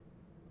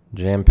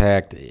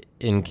Jam-packed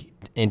in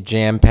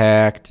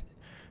jam-packed.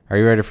 Are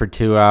you ready for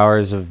 2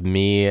 hours of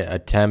me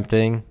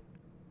attempting?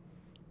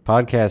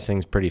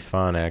 Podcasting's pretty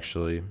fun,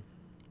 actually.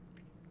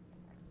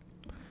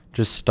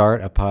 Just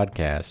start a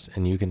podcast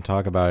and you can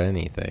talk about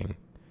anything.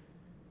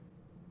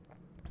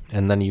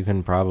 And then you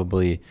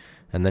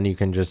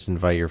can just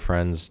invite your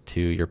friends to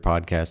your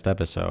podcast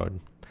episode.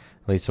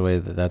 At least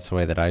that's the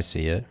way that I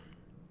see it.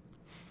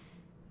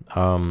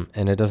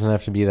 And it doesn't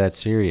have to be that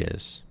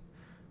serious.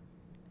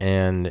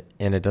 And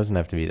it doesn't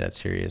have to be that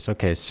serious.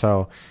 Okay,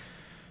 so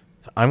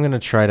I'm going to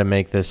try to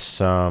make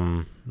this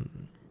I'm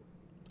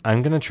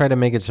going to try to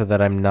make it so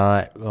that I'm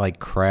not like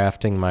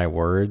crafting my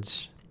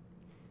words.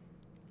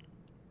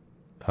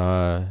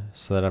 So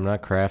that I'm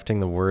not crafting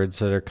the words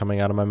that are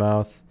coming out of my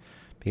mouth,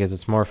 because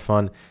it's more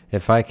fun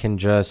if I can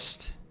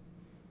just,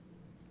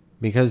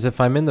 because if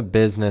I'm in the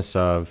business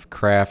of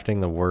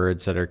crafting the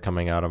words that are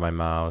coming out of my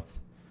mouth,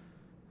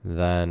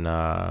 then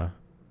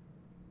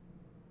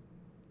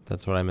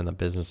that's what I'm in the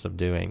business of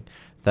doing.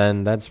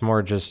 Then that's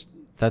more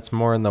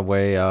in the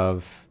way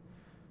of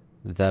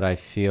that I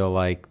feel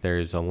like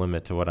there's a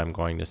limit to what I'm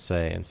going to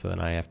say, and so then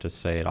I have to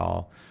say it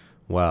all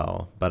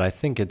well. But I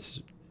think it's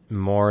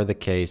more the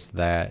case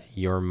that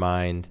your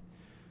mind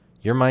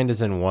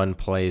is in one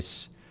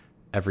place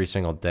every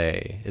single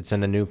day. It's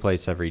in a new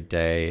place every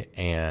day,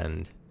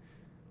 and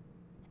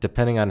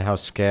depending on how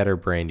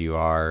scatterbrained you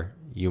are,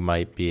 you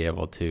might be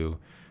able to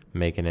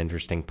make an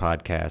interesting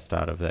podcast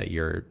out of that.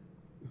 Your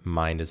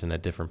mind is in a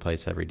different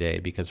place every day,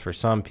 because for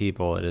some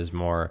people it is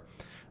more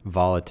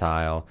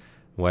volatile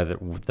whether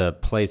the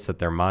place that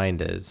their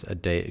mind is a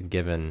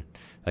given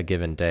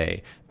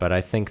day. But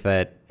I think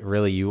that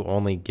really you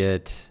only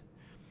get,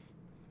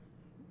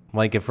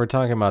 like, if we're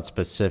talking about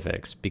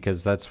specifics,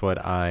 because that's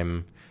what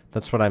I'm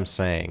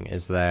saying,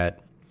 is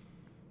that,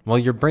 well,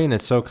 your brain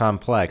is so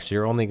complex,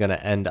 you're only going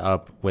to end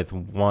up with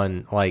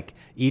one, like,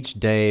 each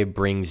day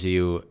brings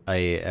you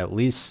at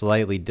least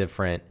slightly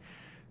different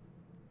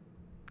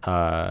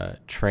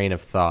train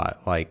of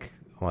thought, like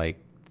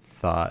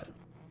thought,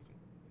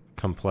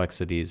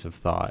 complexities of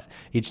thought.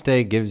 Each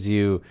day gives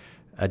you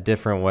a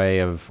different way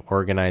of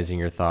organizing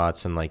your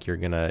thoughts, and like you're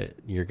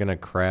gonna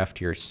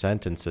craft your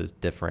sentences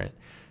different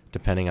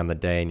depending on the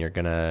day, and you're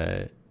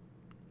gonna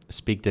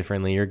speak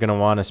differently. You're gonna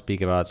want to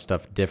speak about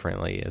stuff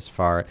differently,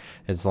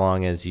 as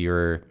long as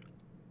you're,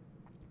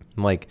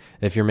 like,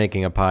 if you're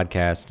making a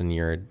podcast and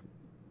you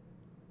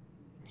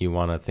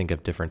want to think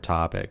of different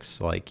topics,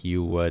 like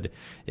you would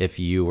if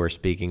you were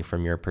speaking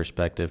from your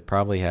perspective,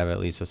 probably have at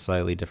least a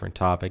slightly different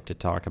topic to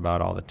talk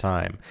about all the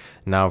time.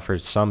 Now, for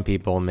some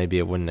people, maybe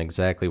it wouldn't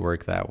exactly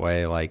work that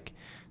way. Like,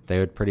 they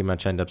would pretty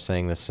much end up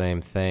saying the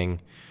same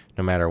thing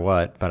no matter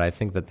what. But I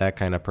think that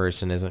kind of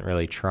person isn't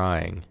really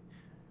trying,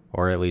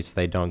 or at least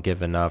they don't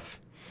give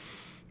enough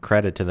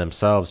credit to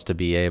themselves to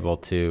be able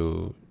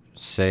to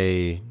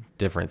say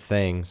different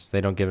things. They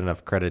don't give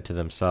enough credit to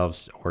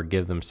themselves or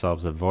give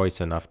themselves a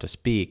voice enough to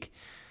speak,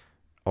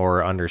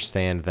 or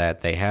understand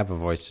that they have a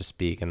voice to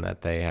speak and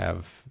that they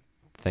have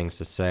things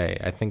to say.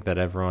 I think that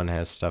everyone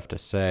has stuff to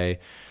say.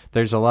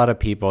 There's a lot of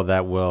people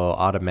that will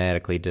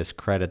automatically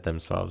discredit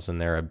themselves and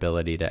their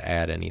ability to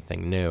add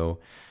anything new.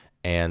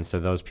 And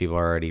so those people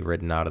are already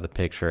written out of the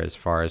picture as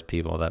far as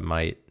people that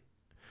might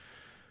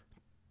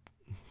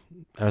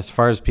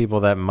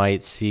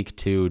seek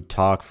to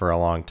talk for a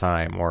long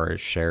time or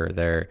share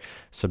their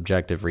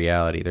subjective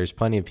reality. There's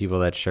plenty of people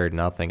that share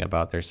nothing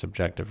about their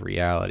subjective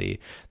reality.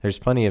 There's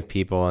plenty of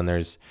people, and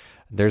there's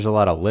a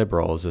lot of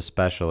liberals,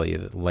 especially,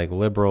 like,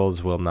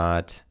 liberals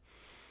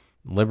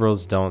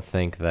don't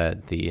think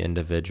that the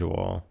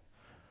individual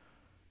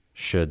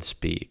should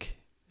speak,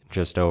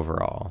 just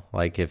overall.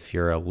 Like, if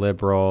you're a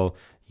liberal,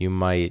 you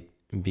might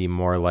be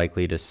more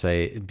likely to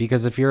say,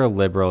 because if you're a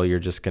liberal, you're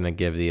just going to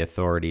give the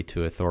authority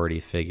to authority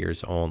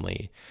figures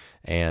only,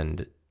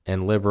 and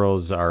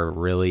liberals are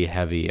really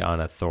heavy on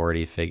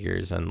authority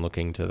figures and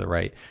looking to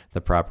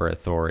the proper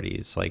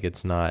authorities. Like,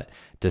 it's not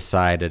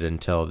decided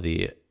until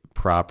the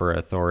proper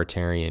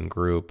authoritarian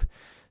group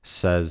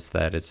says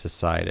that it's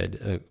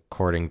decided,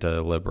 according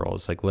to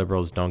liberals. Like,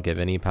 liberals don't give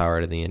any power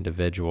to the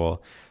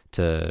individual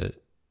to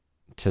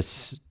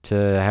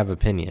have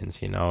opinions.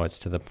 It's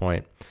to the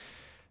point.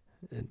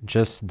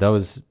 Just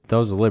those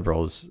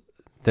liberals,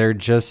 they're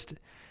just,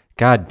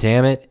 god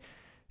damn it,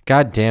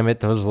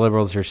 those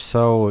liberals are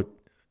so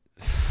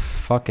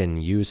fucking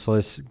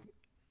useless.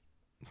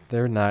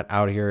 They're not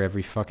out here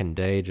every fucking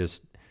day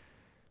just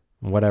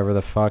whatever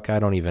the fuck. I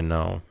don't even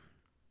know.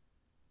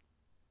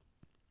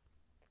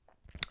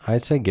 I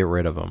say get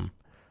rid of them.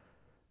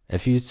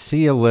 If you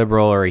see a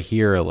liberal or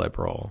hear a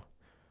liberal,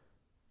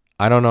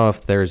 I don't know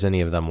if there's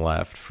any of them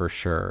left for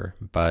sure,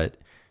 but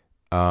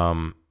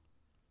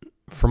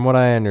from what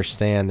I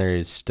understand, there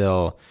is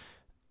still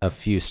a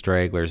few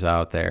stragglers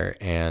out there.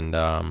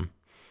 And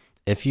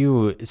if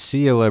you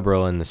see a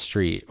liberal in the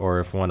street, or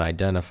if one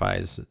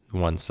identifies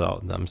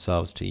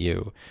themselves to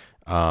you,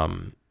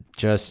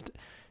 just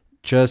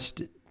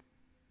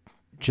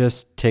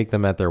take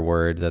them at their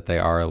word that they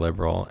are a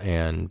liberal,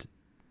 and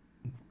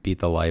beat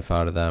the life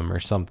out of them or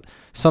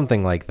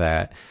something like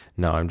that.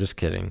 No, I'm just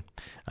kidding.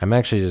 I'm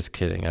actually just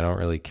kidding. I don't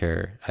really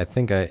care.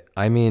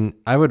 I mean,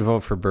 I would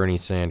vote for Bernie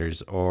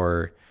Sanders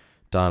or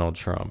Donald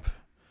Trump,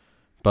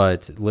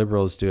 but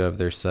liberals do have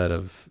their set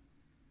of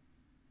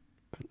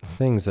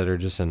things that are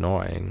just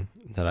annoying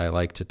that I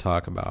like to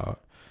talk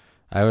about.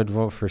 I would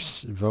vote for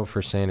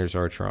Sanders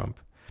or Trump.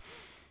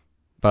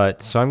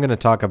 But so I'm going to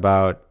talk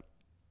about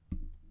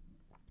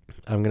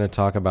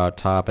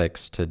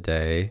topics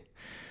today.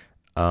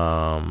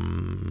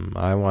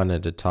 I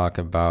wanted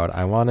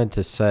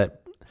to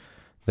set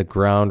the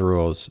ground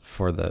rules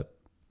for the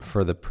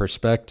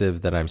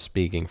perspective that I'm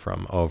speaking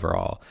from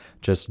overall,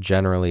 just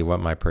generally what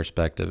my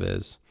perspective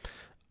is.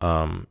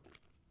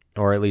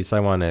 Or at least I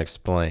want to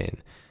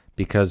explain,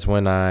 because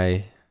when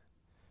I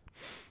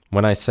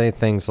say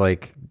things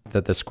like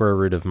that the square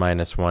root of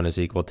 -1 is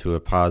equal to a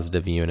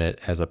positive unit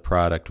as a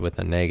product with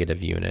a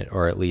negative unit,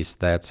 or at least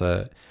that's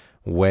a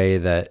way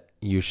that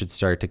you should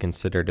start to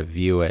consider to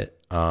view it.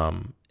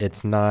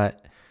 It's not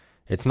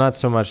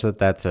so much that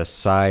that's a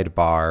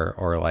sidebar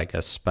or like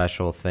a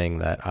special thing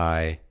that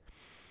I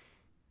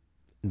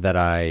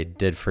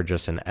did for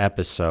just an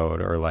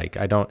episode, or like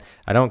I don't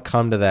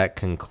come to that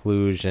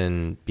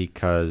conclusion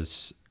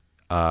because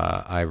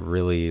I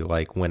really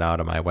like went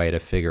out of my way to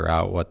figure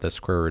out what the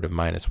square root of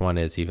 -1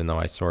 is, even though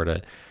I sort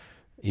of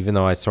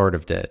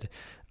did.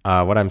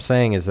 What I'm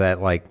saying is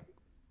that like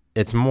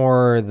it's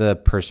more the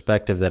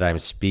perspective that I'm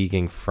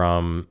speaking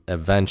from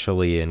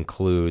eventually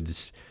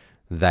includes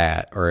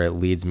that, or it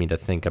leads me to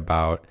think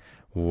about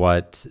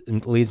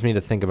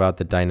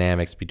the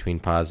dynamics between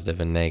positive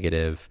and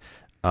negative.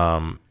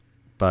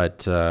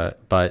 But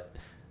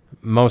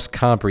most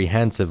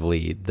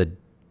comprehensively,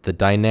 the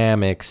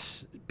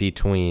dynamics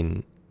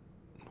between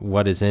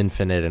what is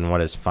infinite and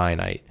what is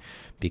finite,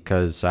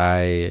 because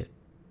I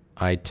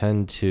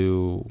tend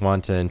to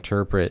want to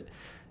interpret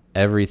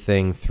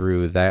everything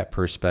through that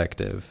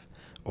perspective,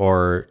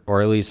 or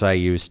at least I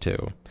used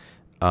to.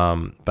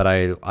 But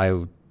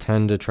I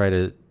tend to try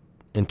to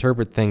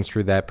interpret things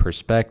through that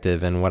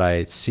perspective, and what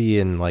I see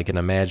in like an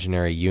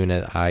imaginary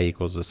unit, I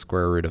equals the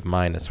square root of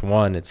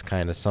 -1, it's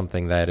kind of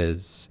something that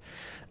is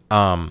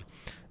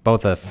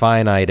both a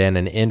finite and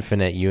an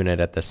infinite unit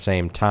at the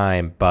same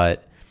time,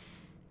 but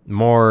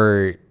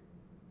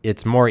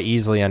it's more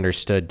easily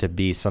understood to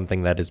be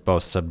something that is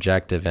both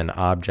subjective and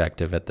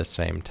objective at the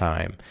same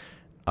time,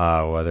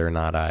 whether or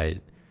not I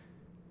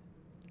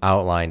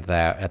outlined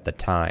that at the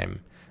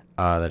time,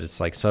 that it's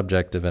like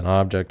subjective and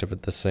objective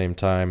at the same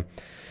time.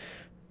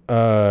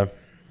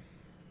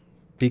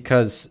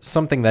 Because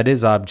something that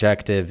is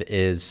objective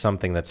is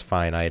something that's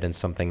finite, and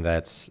something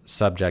that's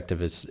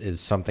subjective is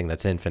something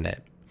that's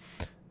infinite.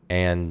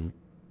 And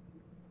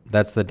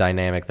that's the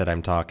dynamic that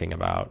I'm talking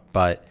about.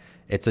 But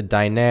it's a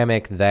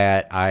dynamic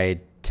that I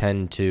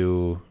tend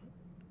to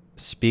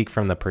speak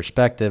from the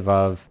perspective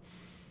of,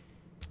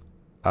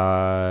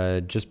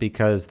 just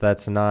because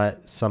that's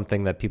not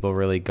something that people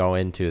really go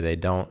into. They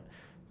don't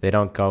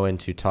go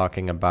into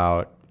talking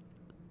about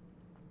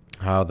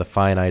how the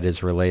finite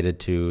is related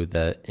to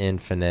the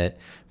infinite,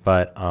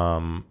 but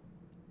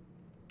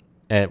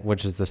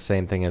which is the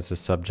same thing as the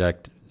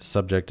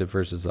subjective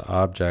versus the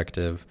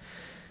objective.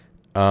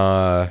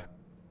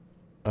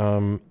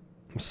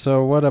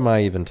 So what am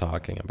I even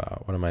talking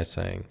about? What am I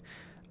saying?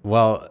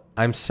 Well,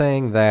 I'm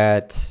saying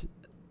that,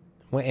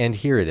 and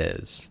here it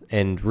is,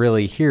 and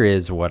really here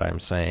is what I'm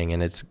saying,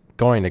 and it's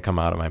going to come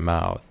out of my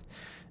mouth,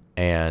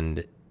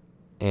 and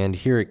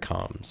here it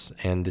comes,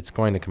 and it's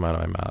going to come out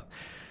of my mouth.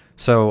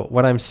 So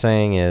what I'm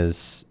saying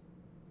is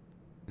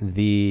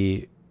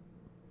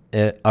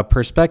a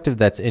perspective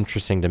that's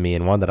interesting to me,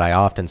 and one that I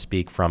often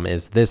speak from,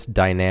 is this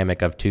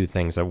dynamic of two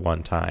things at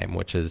one time,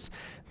 which is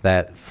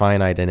that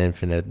finite and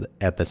infinite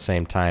at the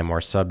same time,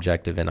 or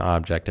subjective and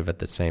objective at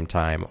the same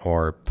time,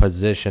 or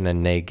position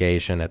and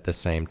negation at the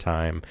same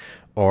time,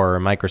 or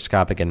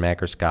microscopic and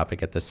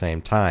macroscopic at the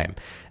same time.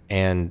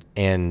 And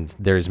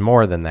there's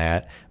more than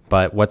that.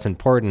 But what's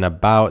important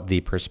about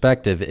the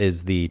perspective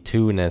is the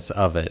two-ness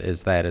of it,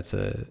 is that it's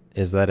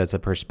a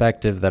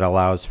perspective that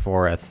allows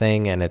for a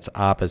thing and its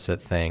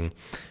opposite thing.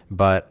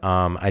 But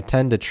I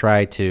tend to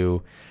try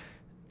to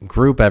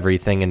group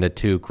everything into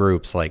two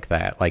groups like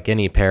that. Like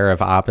any pair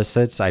of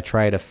opposites, I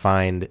try to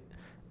find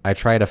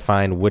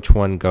which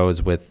one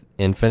goes with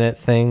infinite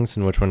things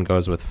and which one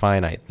goes with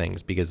finite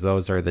things, because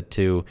those are the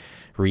two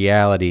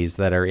realities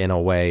that are in a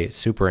way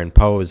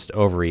superimposed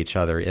over each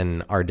other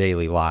in our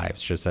daily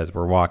lives, just as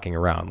we're walking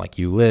around. Like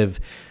you live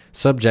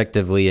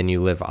subjectively and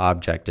you live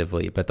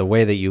objectively, but the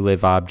way that you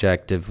live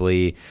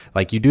objectively,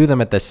 like you do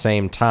them at the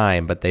same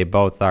time, but they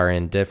both are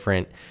in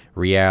different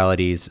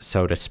realities,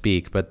 so to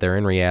speak, but they're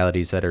in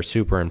realities that are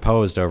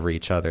superimposed over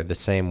each other, the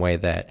same way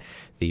that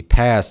the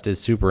past is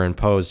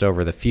superimposed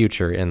over the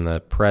future in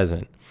the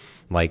present.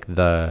 Like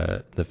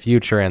the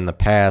future and the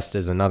past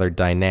is another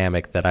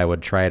dynamic that I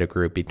would try to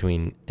group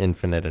between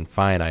infinite and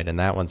finite, and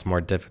that one's more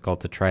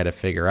difficult to try to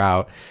figure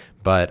out.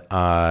 But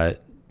I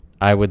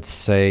would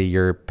say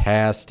your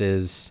past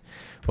is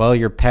Well,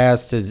 your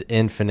past is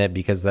infinite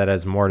because that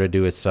has more to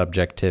do with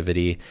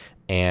subjectivity,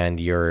 and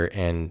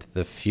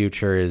the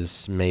future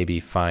is maybe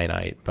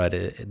finite, but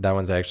that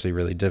one's actually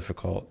really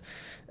difficult.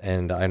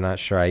 And I'm not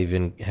sure I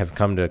even have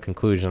come to a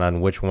conclusion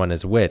on which one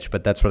is which,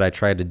 but that's what I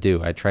try to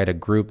do. I try to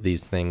group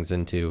these things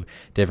into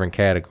different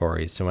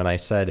categories. So when I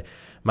said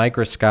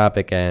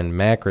microscopic and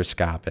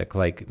macroscopic,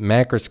 like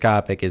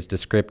macroscopic is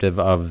descriptive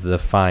of the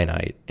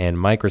finite and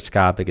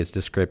microscopic is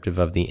descriptive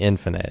of the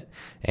infinite,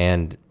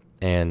 and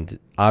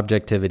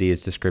objectivity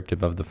is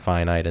descriptive of the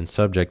finite and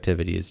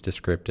subjectivity is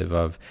descriptive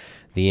of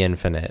the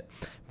infinite.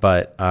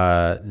 But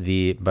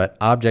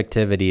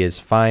objectivity is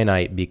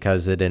finite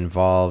because it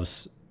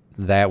involves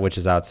that which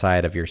is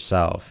outside of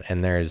yourself.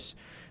 And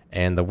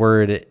the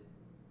word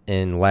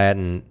in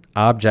Latin,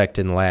 object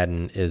in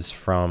Latin, is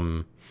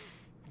from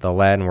the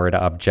Latin word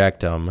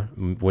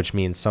objectum, which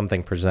means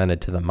something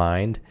presented to the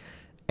mind.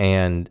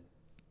 And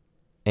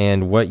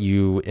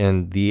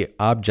the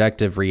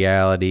objective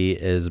reality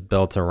is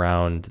built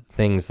around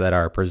things that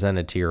are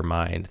presented to your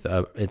mind.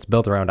 It's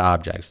built around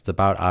objects. It's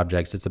about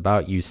objects. It's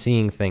about you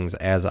seeing things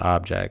as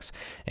objects.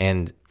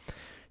 And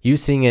you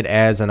seeing it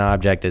as an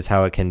object is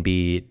how it can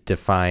be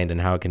defined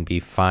and how it can be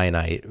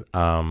finite.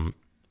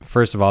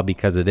 First of all,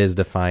 because it is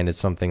defined as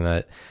something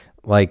that,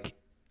 like,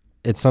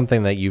 it's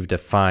something that you've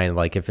defined.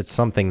 Like, if it's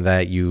something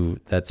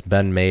that's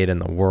been made in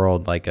the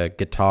world, like a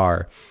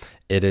guitar,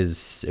 it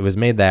was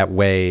made that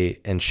way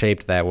and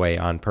shaped that way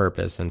on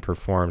purpose and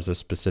performs a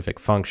specific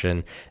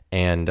function.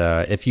 And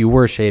if you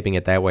were shaping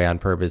it that way on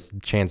purpose,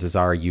 chances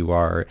are you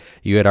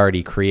had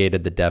already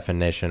created the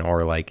definition,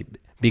 or like,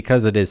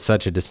 because it is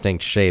such a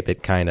distinct shape,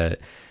 it kind of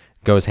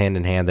goes hand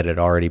in hand that it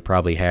already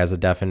probably has a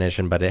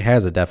definition, but it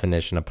has a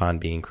definition upon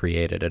being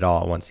created at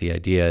all. Once the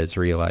idea is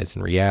realized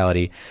in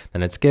reality,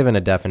 then it's given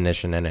a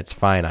definition and it's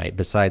finite.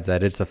 Besides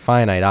that, it's a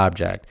finite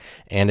object,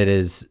 and it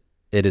is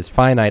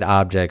finite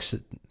objects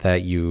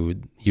that you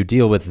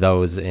deal with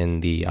those in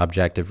the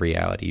objective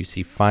reality. You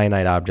see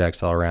finite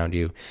objects all around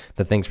you,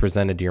 the things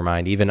presented to your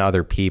mind, even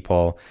other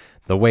people.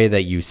 The way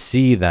that you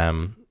see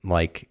them,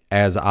 like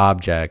as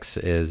objects,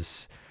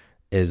 is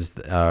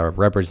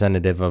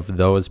representative of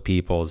those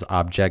people's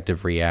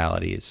objective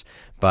realities.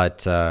 But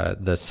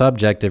the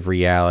subjective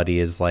reality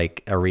is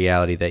like a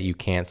reality that you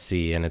can't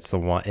see, and it's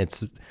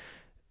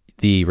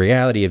the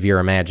reality of your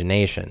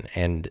imagination.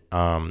 And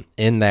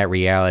in that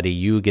reality,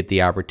 you get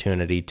the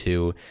opportunity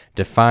to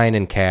define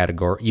and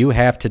you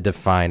have to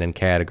define and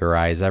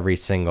categorize every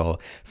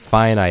single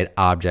finite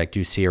object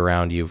you see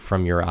around you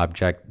from your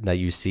object that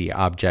you see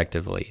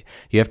objectively.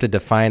 You have to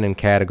define and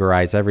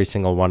categorize every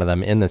single one of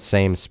them in the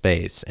same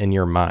space in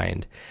your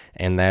mind.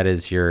 And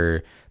that's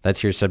your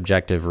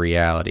subjective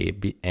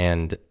reality.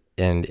 And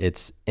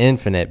it's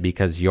infinite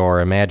because your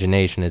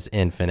imagination is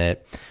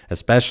infinite,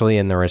 especially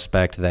in the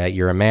respect that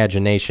your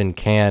imagination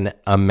can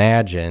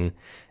imagine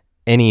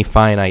any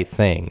finite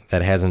thing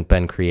that hasn't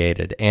been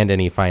created and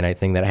any finite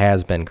thing that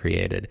has been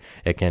created.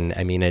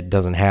 It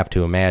doesn't have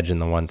to imagine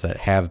the ones that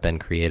have been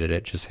created.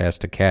 It just has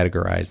to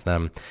categorize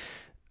them.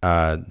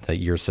 That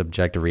your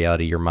subjective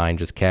reality, your mind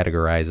just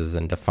categorizes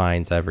and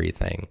defines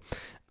everything.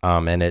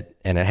 And it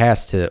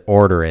has to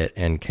order it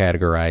and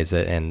categorize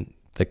it, and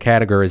the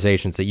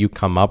categorizations that you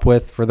come up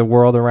with for the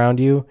world around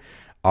you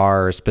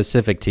are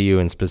specific to you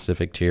and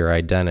specific to your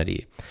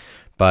identity.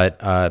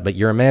 But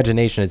your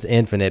imagination is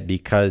infinite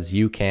because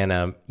you can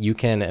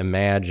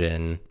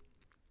imagine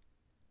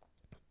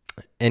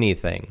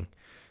anything.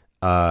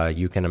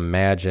 You can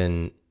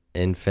imagine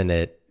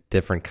infinite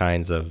different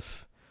kinds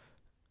of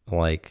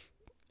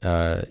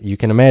you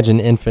can imagine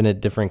infinite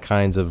different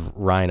kinds of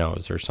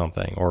rhinos or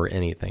something, or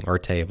anything, or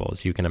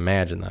tables. You can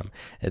imagine them.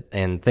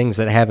 And things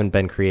that haven't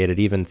been created,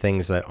 even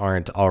things that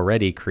aren't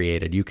already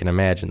created, you can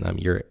imagine them.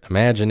 Your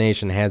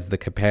imagination has the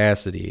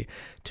capacity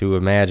to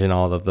imagine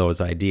all of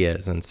those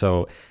ideas. And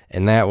so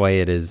in that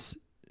way it's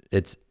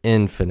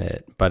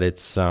infinite, but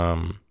it's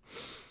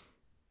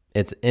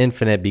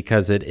infinite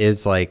because it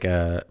is like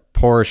a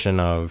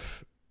portion of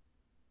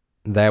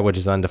that which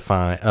is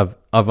undefined, of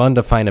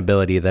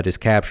undefinability that is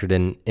captured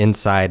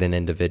inside an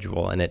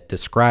individual, and it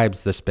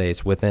describes the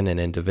space within an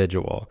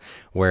individual,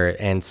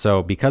 and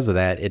so because of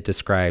that, it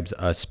describes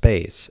a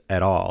space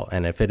at all.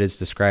 And if it is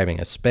describing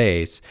a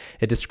space,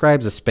 it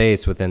describes a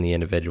space within the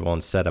individual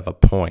instead of a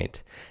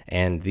point.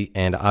 And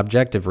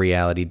objective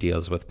reality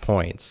deals with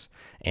points,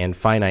 and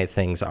finite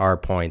things are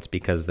points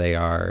because they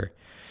are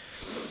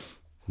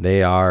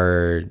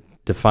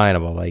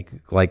definable.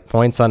 Like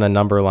points on a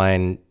number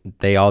line,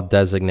 they all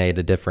designate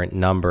a different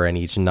number, and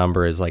each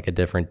number is like a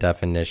different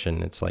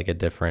definition. It's a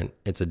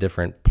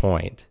different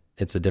point.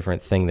 It's a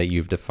different thing that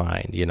you've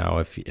defined,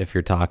 if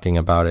you're talking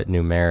about it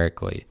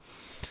numerically.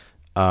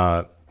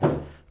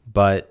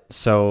 But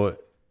so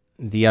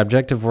the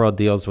objective world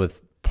deals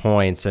with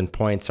points, and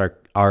points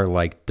are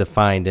like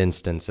defined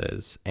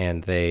instances,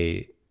 and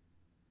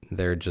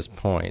they're just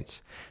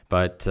points.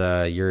 But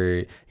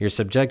your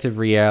subjective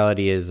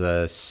reality is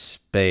a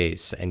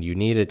space, and you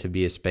need it to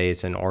be a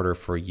space in order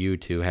for you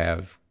to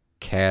have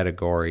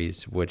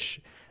categories which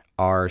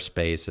are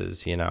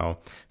spaces,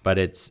 but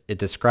it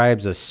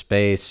describes a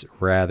space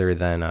rather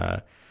than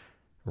a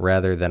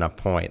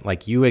point.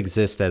 Like, you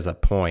exist as a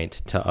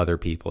point to other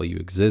people. You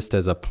exist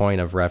as a point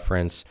of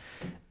reference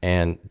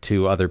and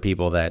to other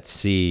people that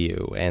see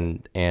you,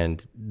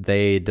 and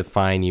they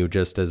define you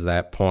just as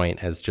that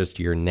point, as just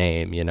your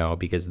name,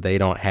 because they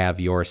don't have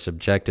your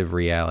subjective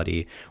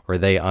reality where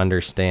they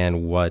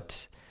understand where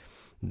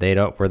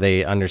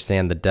they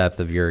understand the depth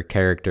of your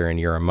character and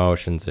your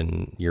emotions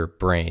and your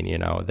brain.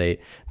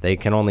 They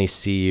can only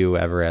see you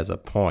ever as a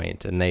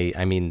point,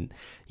 and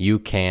you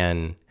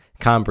can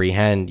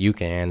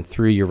comprehend,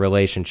 through your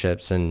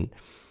relationships and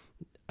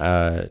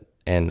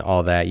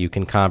all that, you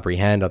can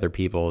comprehend other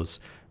people's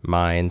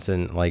minds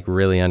and like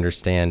really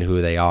understand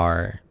who they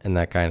are and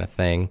that kind of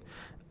thing.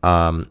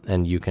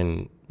 And you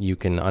can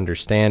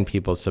understand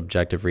people's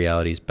subjective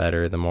realities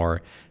better the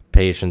more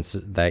patience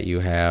that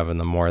you have and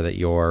the more that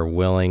you're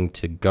willing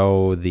to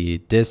go the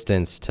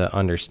distance to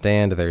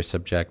understand their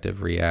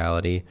subjective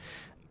reality.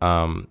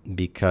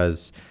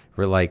 Because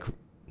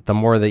the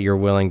more that you're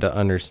willing to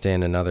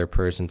understand another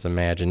person's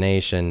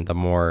imagination, the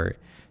more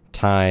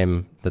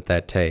time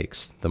that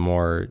takes, the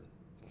more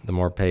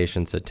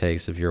patience it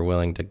takes if you're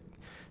willing to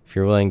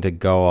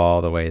go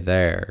all the way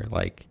there,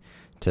 like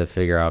to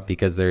figure out,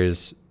 because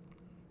there's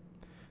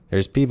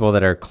people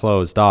that are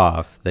closed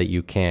off that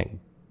you can't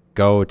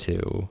go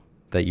to,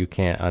 that you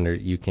can't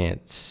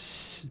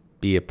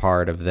be a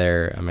part of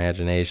their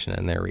imagination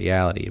and their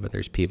reality, but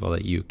there's people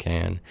that you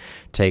can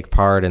take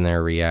part in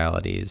their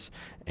realities,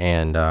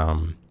 and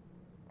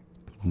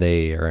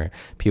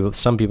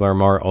some people are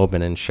more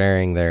open in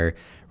sharing their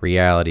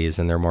realities,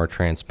 and they're more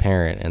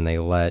transparent, and they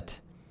let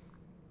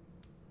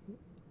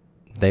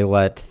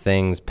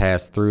things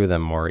pass through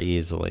them more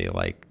easily,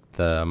 like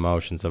the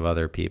emotions of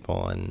other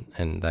people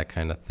and that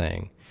kind of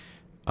thing.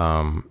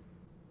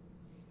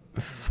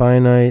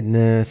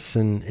 Finiteness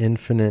and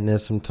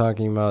infiniteness, I'm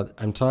talking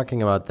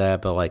about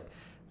that, but like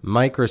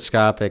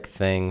microscopic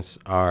things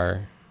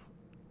are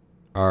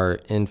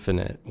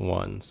infinite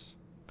ones.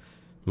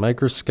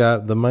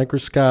 The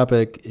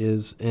microscopic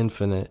is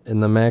infinite,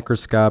 and the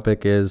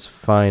macroscopic is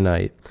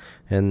finite.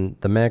 And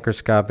the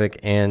macroscopic,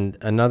 and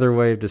another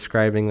way of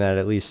describing that,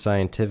 at least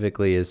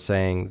scientifically, is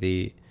saying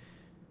the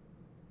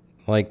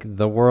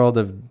world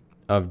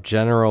of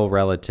general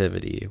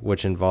relativity,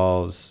 which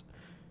involves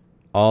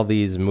all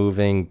these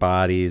moving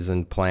bodies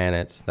and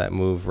planets that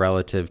move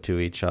relative to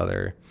each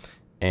other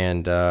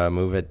and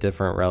move at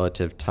different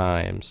relative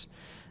times.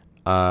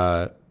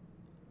 That's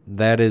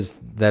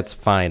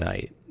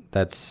finite.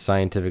 That's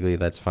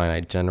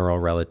finite, general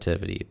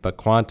relativity. But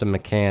quantum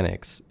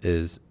mechanics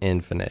is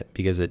infinite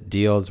because it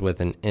deals with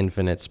an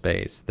infinite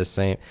space.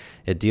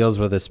 It deals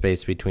with a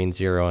space between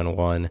 0 and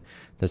 1,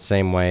 the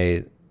same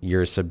way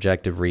your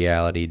subjective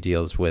reality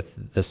deals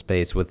with the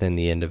space within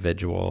the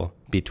individual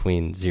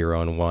between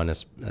 0 and 1, a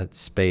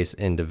space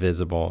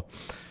indivisible,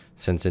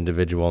 since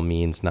indivisible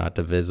means not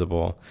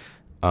divisible.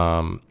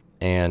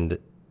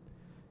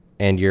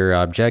 And your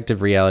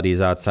objective reality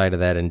is outside of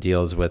that and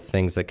deals with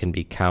things that can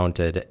be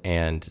counted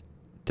and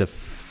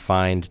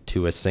defined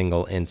to a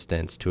single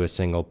instance, to a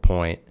single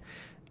point,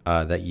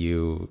 that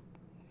you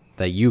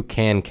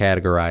can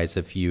categorize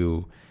if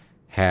you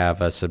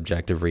have a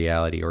subjective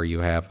reality, or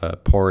you have a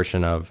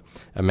portion of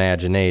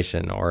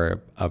imagination,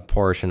 or a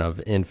portion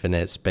of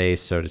infinite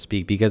space, so to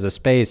speak, because a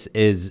space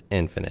is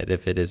infinite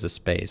if it is a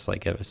space.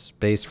 Like, if a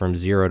space from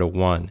 0 to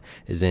 1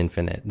 is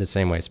infinite, the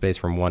same way space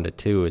from 1 to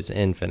 2 is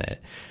infinite.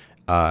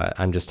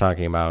 I'm just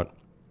talking about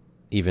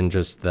even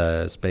just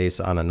the space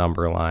on a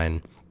number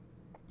line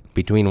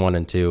between 1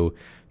 and 2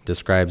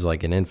 describes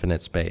like an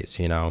infinite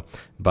space,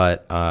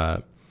 but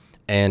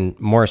and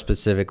more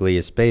specifically,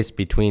 a space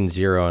between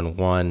 0 and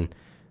 1,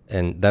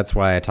 and that's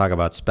why I talk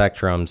about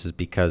spectrums, is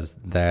because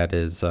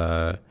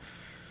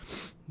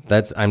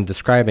I'm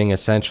describing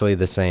essentially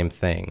the same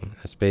thing.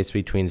 A space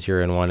between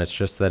 0 and 1. It's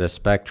just that a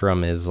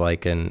spectrum is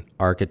like an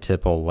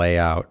archetypal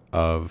layout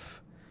of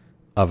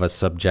a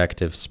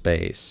subjective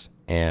space,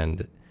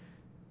 and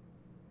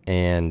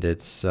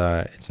it's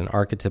an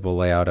archetypal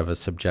layout of a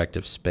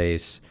subjective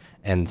space,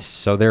 and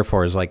so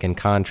therefore is like in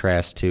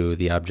contrast to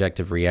the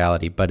objective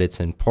reality. But it's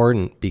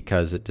important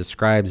because it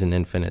describes an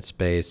infinite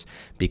space,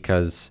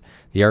 because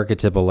the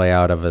archetypal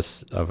layout of a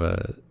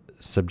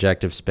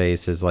subjective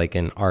space is like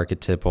an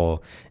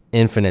archetypal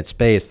infinite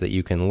space that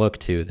you can look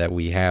to, that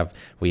we have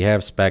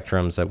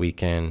spectrums that we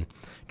can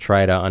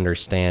try to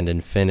understand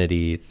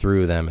infinity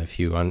through them if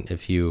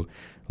you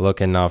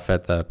look enough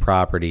at the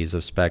properties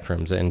of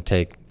spectrums, and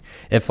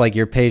if like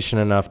you're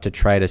patient enough to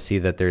try to see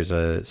that there's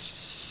a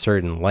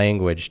certain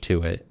language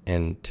to it,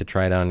 and to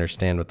try to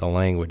understand what the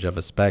language of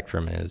a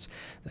spectrum is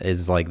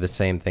like the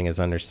same thing as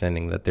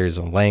understanding that there's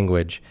a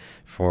language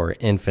for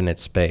infinite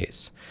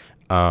space.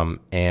 And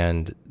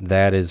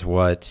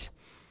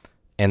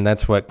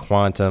that's what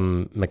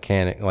quantum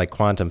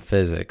quantum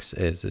physics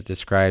is. It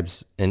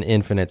describes an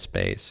infinite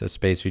space, a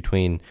space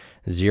between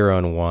 0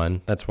 and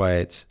 1. That's why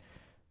it's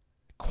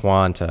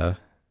quanta.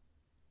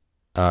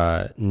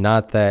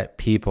 Not that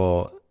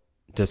people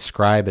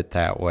describe it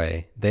that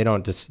way. They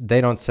don't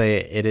say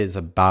it is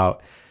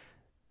about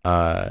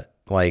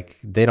like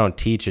they don't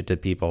teach it to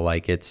people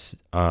like it's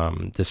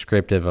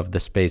descriptive of the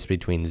space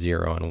between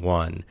 0 and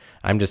 1.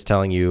 I'm just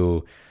telling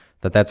you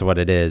that that's what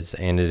it is,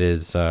 and it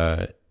is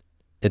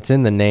it's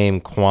in the name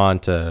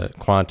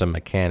quantum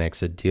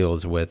mechanics. It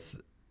deals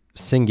with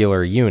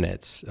singular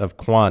units of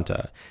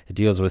quanta. It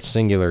deals with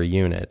singular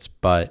units,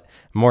 but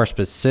more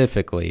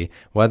specifically,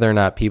 whether or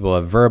not people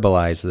have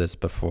verbalized this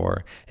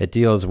before, it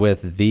deals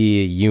with the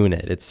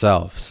unit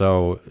itself.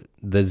 So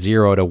the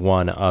 0 to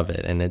 1 of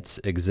it and its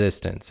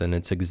existence. And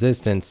its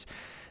existence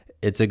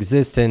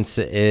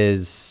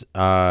is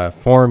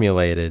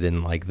formulated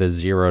in like the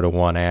 0 to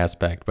 1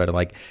 aspect, but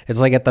like it's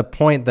like at the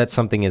point that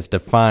something is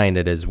defined,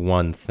 it is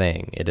one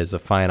thing. It is a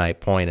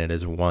finite point. It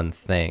is one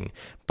thing,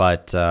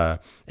 but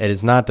it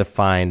is not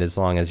defined as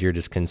long as you're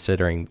just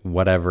considering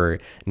whatever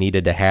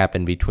needed to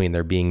happen between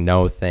there being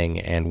no thing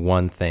and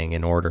one thing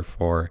in order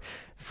for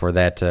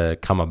that to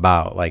come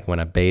about. Like when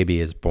a baby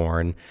is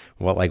born,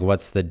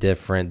 what's the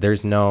difference?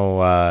 There's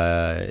no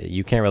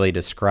you can't really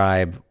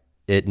describe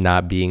it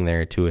not being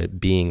there to it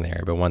being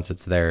there, but once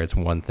it's there, it's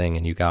one thing,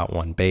 and you got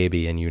one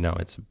baby, and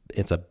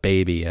it's a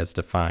baby as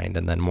defined,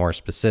 and then more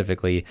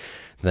specifically,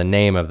 the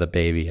name of the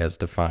baby as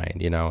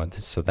defined,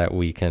 so that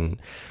we can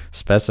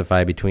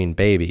specify between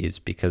babies,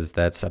 because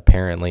that's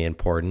apparently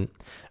important.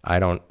 I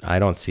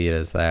don't see it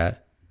as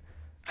that.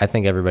 I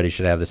think everybody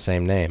should have the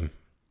same name.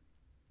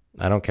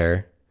 I don't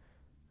care.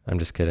 I'm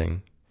just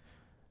kidding.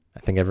 I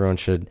think everyone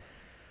should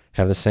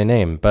have the same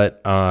name, and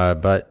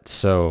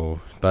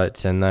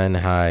then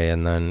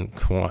and then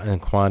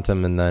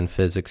quantum, and then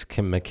physics,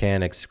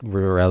 mechanics,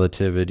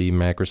 relativity,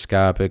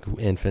 macroscopic,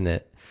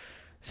 infinite.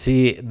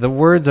 See, the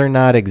words are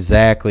not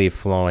exactly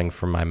flowing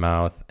from my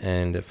mouth,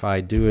 and if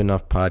I do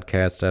enough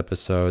podcast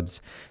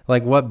episodes,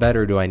 like what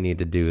better do I need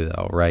to do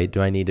though, right?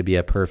 Do I need to be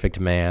a perfect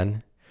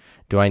man?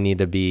 Do I need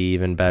to be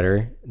even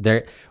better?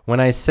 When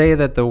I say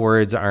that the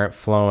words aren't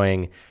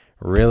flowing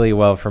really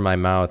well from my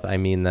mouth, I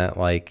mean that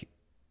like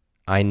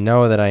I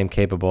know that I'm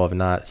capable of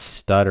not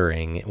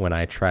stuttering when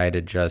I try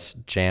to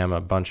just jam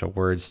a bunch of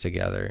words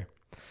together.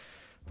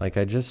 Like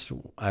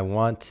I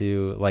want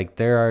to, like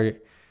there are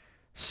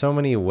so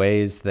many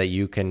ways that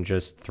you can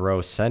just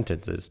throw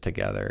sentences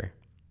together.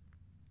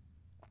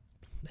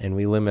 And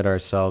we limit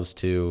ourselves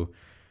to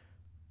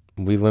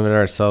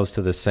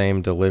the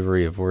same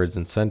delivery of words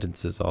and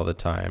sentences all the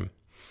time.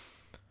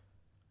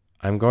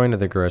 I'm going to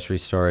the grocery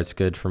store. It's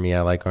good for me.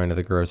 I like going to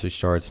the grocery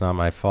store. It's not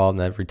my fault.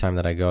 And every time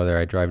that I go there,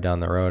 I drive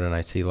down the road and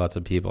I see lots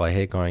of people. I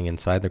hate going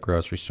inside the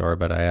grocery store,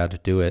 but I had to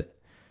do it.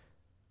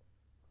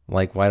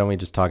 Like, why don't we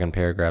just talk in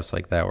paragraphs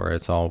like that where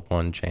it's all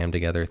one jammed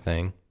together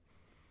thing?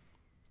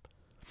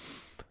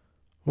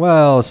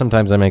 Well,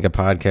 sometimes I make a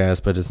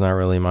podcast, but it's not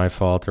really my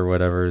fault or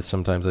whatever.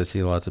 Sometimes I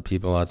see lots of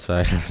people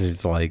outside. It's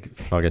just like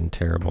fucking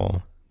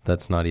terrible.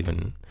 That's not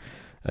even...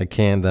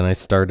 then I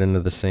start into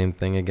the same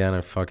thing again.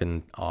 I'm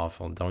fucking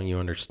awful. Don't you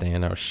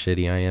understand how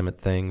shitty I am at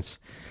things?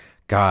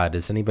 God,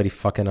 does anybody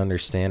fucking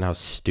understand how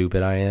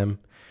stupid I am?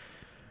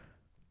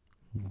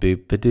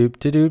 Boop a doop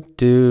da doop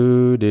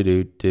doo doo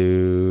doo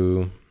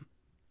doo.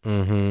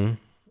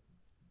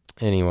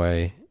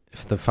 Anyway,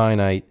 if the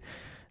finite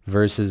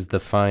versus the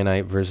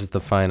finite versus the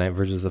finite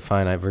versus the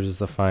finite versus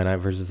the finite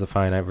versus the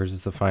finite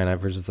versus the finite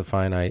versus the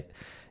finite.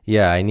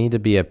 Yeah, I need to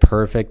be a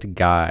perfect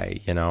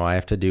guy. I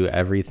have to do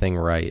everything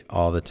right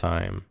all the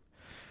time.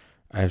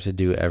 I have to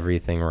do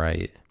everything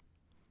right.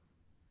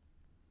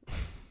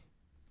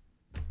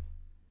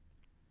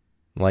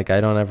 Like, I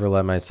don't ever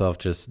let myself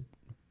just,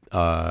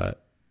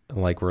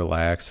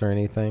 relax or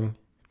anything.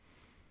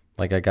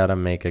 Like, I gotta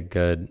make a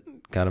good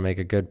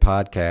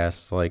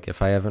podcast. Like,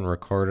 if I haven't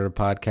recorded a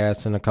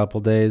podcast in a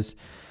couple days,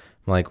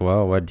 I'm like,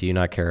 well, what, do you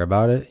not care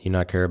about it? You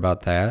not care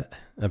about that?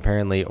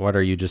 Apparently, what,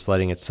 are you just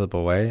letting it slip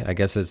away? I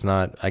guess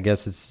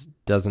it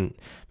doesn't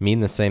mean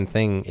the same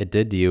thing it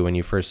did to you when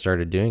you first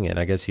started doing it.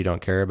 I guess you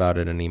don't care about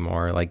it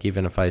anymore. Like,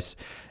 even if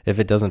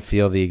it doesn't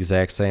feel the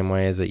exact same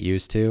way as it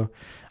used to,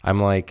 I'm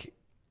like,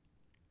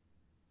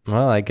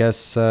 well, I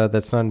guess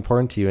that's not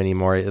important to you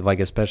anymore. Like,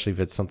 especially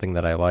if it's something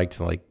that I liked.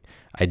 Like,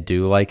 I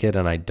do like it,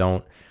 and I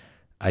don't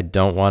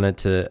want it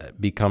to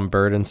become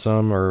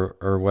burdensome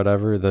or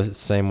whatever,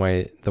 the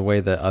way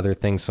that other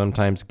things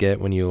sometimes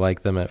get when you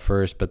like them at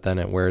first, but then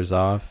it wears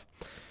off.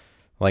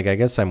 Like, I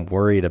guess I'm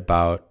worried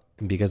about,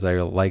 because I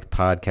like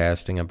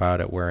podcasting, about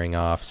it wearing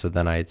off. So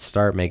then I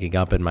start making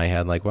up in my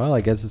head, like, well,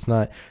 I guess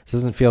it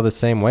doesn't feel the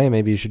same way.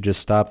 Maybe you should just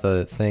stop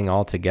the thing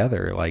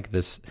altogether. Like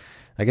this,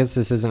 I guess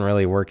this isn't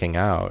really working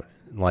out.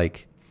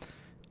 Like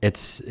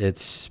it's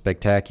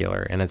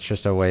spectacular. And it's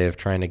just a way of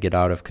trying to get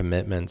out of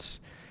commitments.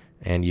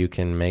 And you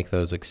can make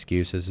those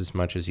excuses as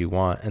much as you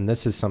want. And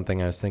this is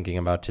something I was thinking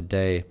about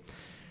today.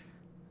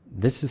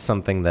 This is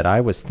something that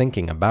I was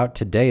thinking about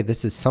today.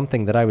 This is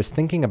something that I was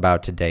thinking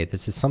about today.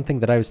 This is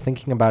something that I was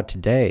thinking about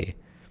today.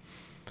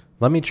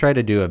 Let me try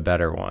to do a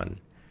better one.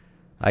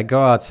 I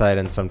go outside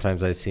and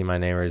sometimes I see my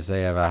neighbors.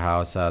 They have a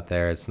house out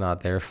there. It's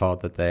not their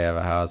fault that they have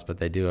a house, but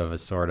they do have a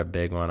sort of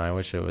big one. I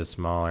wish it was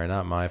smaller.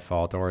 Not my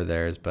fault or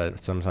theirs,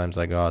 but sometimes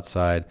I go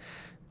outside.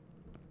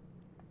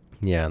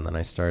 Yeah, and then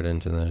I start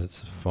into that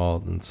it's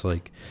fault. And it's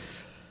like,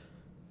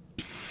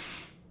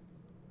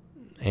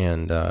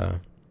 and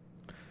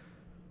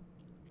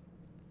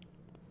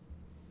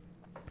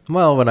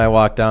well, when I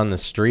walk down the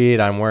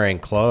street, I'm wearing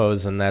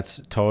clothes, and that's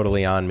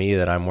totally on me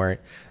that I'm wearing.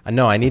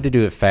 No, I need to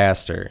do it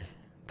faster.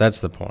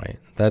 That's the point.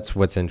 That's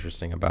what's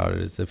interesting about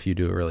it, is if you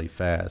do it really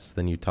fast,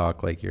 then you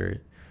talk like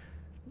you're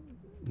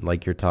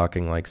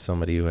talking like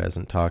somebody who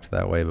hasn't talked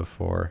that way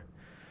before.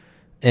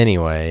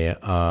 Anyway,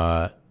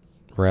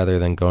 rather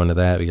than go into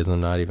that because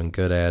I'm not even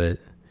good at it,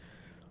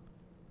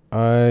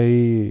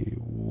 I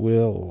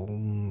will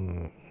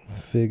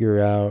figure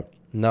out.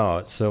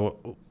 No,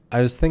 so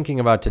I was thinking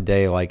about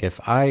today, like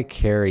if I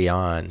carry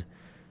on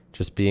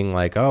just being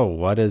like, oh,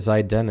 what is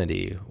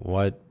identity?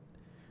 What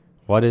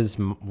is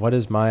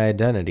my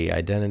identity?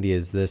 Identity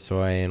is this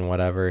way and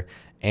whatever.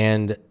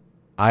 And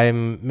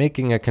I'm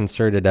making a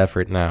concerted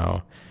effort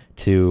now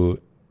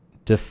to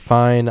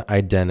define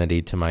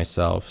identity to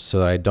myself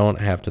so that I don't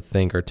have to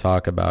think or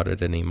talk about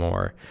it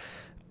anymore.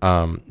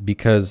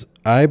 Because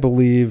I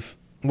believe,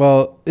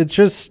 well, it's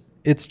just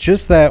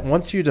that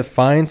once you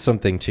define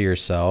something to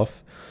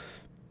yourself,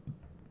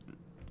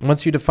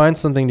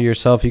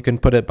 you can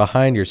put it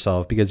behind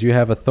yourself because you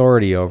have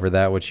authority over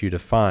that which you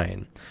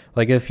define.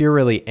 Like if you're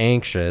really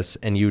anxious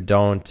and you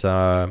don't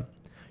know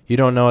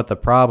what the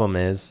problem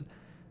is,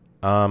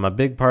 a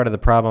big part of the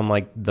problem,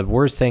 like the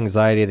worst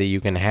anxiety that you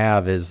can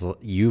have is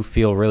you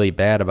feel really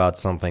bad about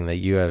something that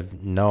you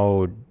have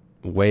no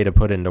way to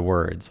put into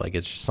words. Like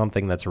it's just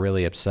something that's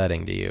really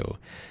upsetting to you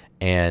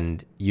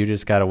and you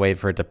just got to wait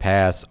for it to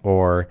pass.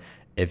 Or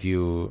if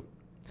you're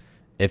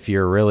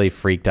really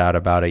freaked out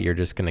about it, you're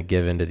just going to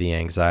give into the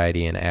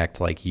anxiety and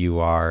act like you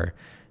are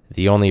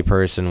the only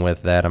person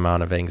with that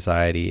amount of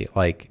anxiety.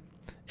 Like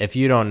if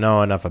you don't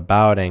know enough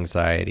about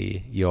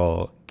anxiety,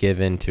 you'll give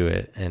into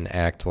it and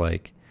act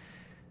like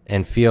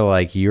and feel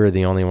like you're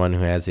the only one who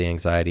has the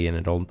anxiety, and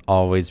it'll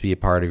always be a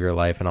part of your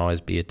life and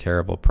always be a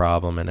terrible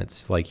problem, and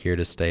it's like here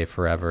to stay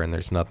forever and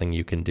there's nothing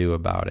you can do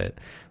about it.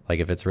 Like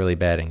if it's really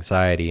bad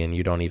anxiety and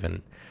you don't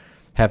even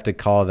have to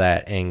call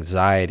that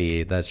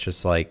anxiety, that's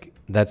just like,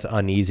 that's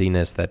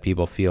uneasiness that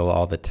people feel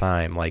all the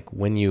time. Like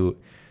when you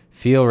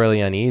feel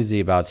really uneasy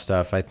about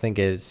stuff, I think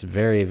it's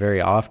very, very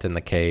often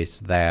the case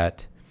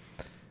that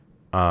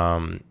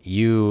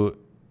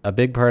a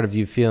big part of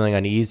you feeling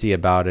uneasy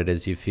about it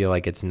is you feel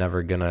like it's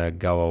never going to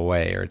go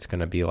away or it's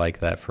going to be like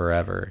that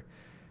forever.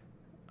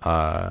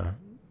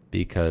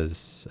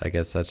 Because I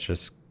guess that's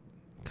just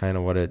kind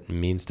of what it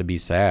means to be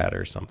sad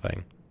or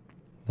something.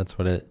 That's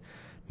what it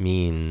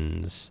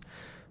means.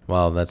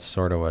 Well, that's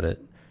sort of what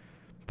it,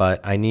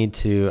 but I need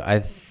to,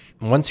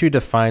 once you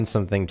define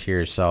something to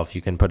yourself,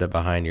 you can put it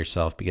behind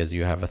yourself because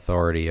you have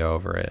authority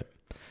over it.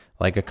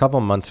 Like a couple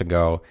months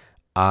ago,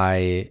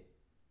 I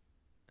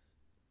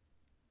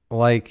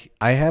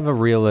have a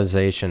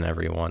realization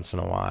every once in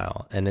a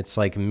while, and it's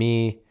like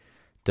me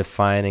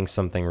defining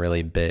something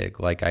really big,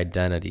 like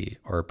identity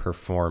or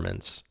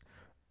performance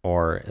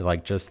or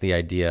like just the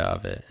idea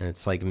of it. And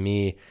it's like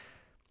me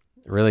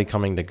really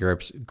coming to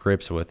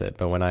grips with it.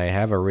 But when I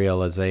have a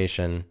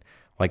realization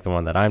like the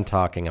one that I'm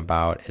talking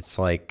about, it's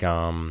like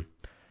I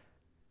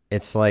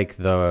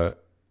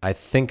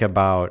think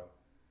about,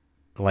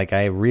 like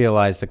I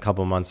realized a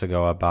couple months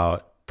ago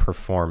about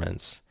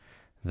performance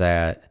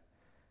that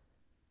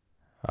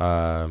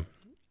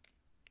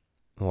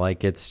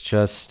like it's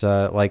just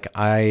like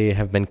I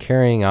have been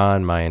carrying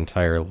on my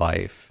entire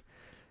life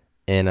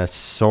in a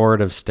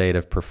sort of state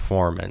of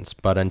performance,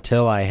 but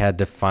until I had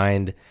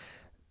defined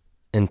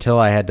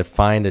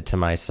it to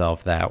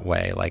myself that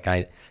way. Like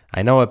I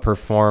know what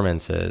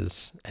performance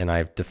is, and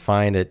I've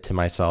defined it to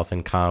myself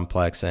in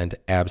complex and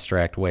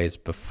abstract ways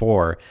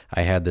before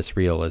I had this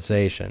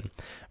realization.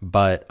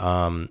 But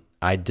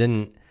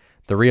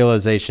the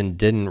realization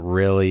didn't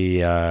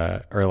really,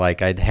 or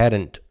like I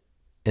hadn't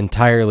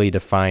entirely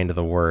defined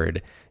the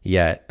word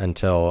yet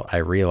until I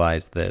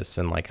realized this.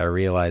 And like I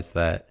realized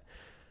that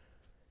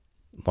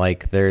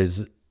like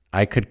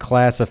I could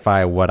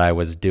classify what I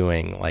was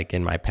doing like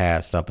in my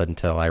past up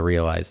until I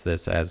realized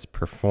this as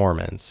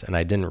performance. And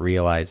I didn't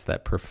realize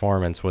that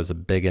performance was a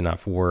big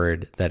enough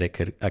word that it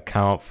could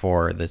account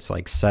for this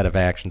like set of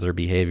actions or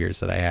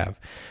behaviors that I have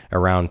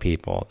around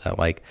people that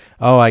like,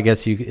 oh, I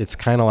guess it's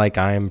kind of like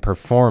I'm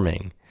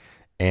performing.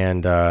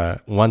 And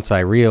once I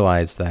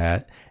realized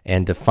that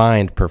and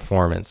defined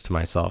performance to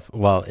myself,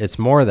 well, it's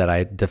more that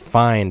I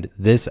defined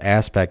this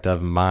aspect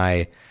of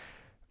my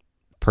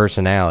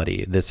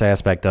personality, this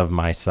aspect of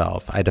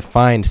myself. I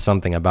defined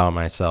something about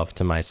myself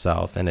to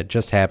myself, and it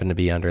just happened to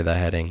be under the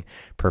heading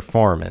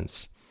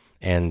performance.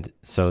 And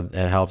so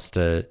it helps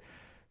to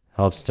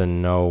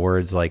know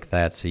words like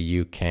that so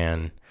you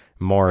can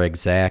more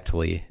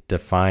exactly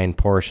define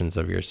portions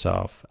of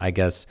yourself. I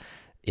guess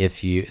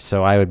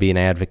so I would be an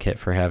advocate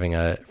for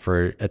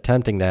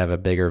attempting to have a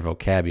bigger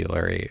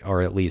vocabulary,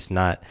 or at least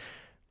not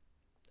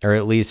or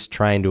at least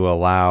trying to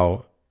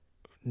allow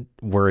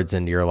words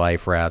into your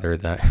life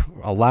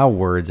allow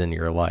words into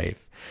your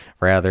life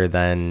rather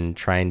than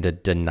trying to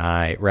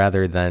deny,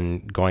 rather than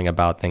going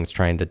about things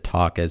trying to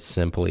talk as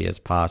simply as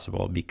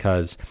possible,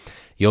 because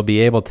you'll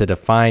be able to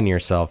define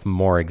yourself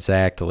more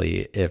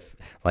exactly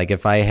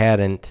if I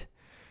hadn't,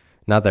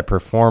 not that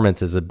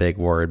performance is a big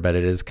word, but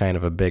it is kind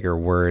of a bigger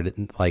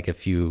word, like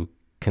if you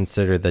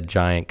consider the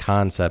giant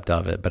concept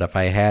of it. But if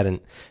I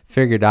hadn't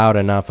figured out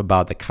enough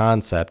about the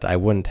concept, I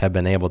wouldn't have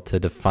been able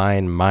to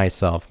define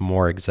myself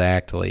more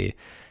exactly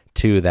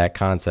to that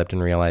concept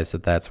and realize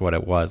that that's what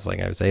it was. Like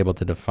I was able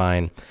to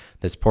define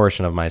this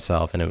portion of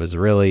myself, and it was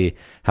really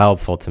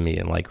helpful to me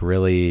and like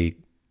really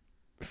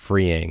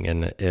freeing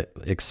and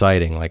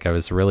exciting. Like I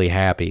was really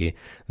happy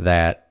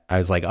that I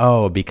was like,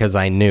 oh, because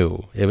I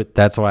knew it.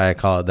 That's why I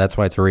call it. That's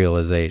why it's a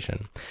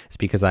realization. It's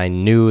because I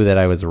knew that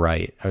I was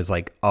right. I was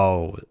like,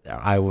 oh,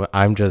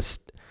 I'm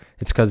just.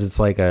 It's because it's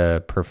like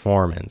a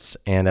performance.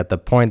 And at the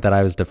point that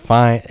I was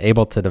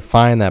able to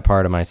define that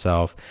part of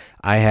myself,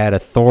 I had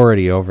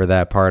authority over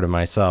that part of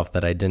myself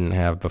that I didn't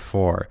have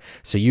before.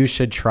 So you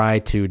should try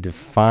to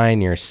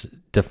define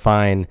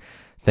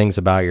things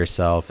about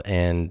yourself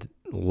and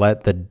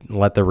let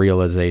the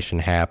realization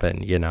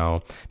happen.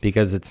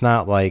 Because it's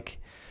not like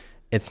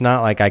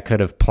I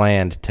could have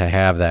planned to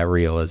have that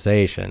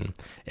realization.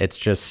 It's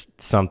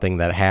just something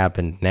that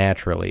happened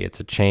naturally. It's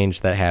a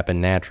change that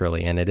happened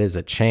naturally, and it is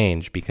a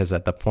change because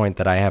at the point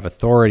that I have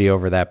authority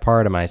over that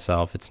part of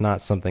myself, it's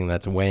not something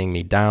that's weighing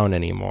me down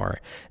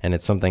anymore, and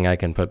it's something I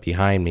can put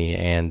behind me,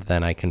 and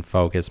then I can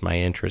focus my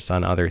interests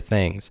on other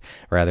things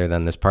rather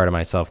than this part of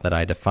myself that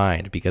I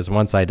defined. Because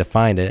once I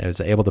defined it, I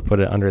was able to put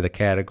it under the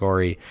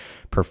category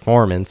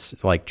performance,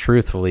 like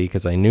truthfully,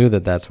 because I knew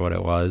that that's what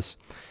it was.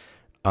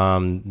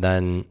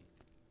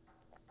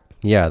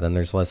 Then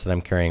there's less that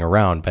I'm carrying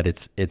around, but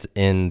it's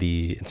in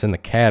the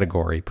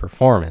category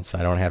performance.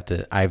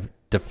 I've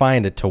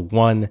defined it to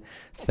one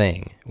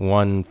thing,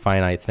 one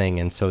finite thing,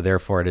 and so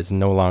therefore it is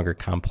no longer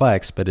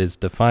complex, but is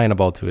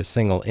definable to a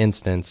single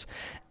instance,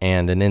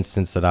 and an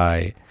instance that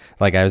I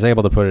was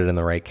able to put it in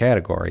the right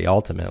category.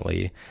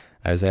 Ultimately,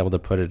 I was able to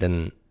put it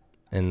in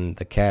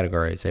the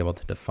category. I was able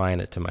to define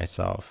it to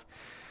myself.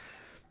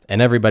 And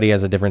everybody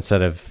has a different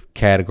set of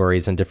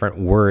categories and different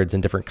words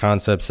and different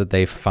concepts that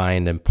they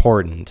find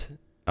important.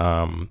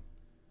 And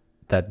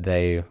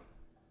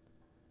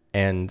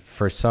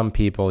for some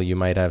people, you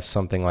might have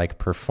something like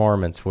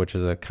performance, which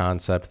is a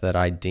concept that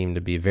I deem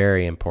to be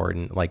very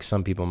important. Like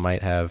some people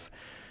might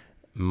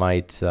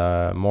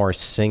more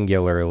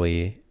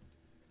singularly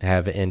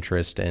have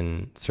interest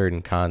in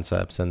certain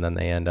concepts, and then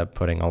they end up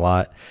putting a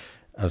lot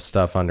of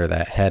stuff under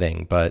that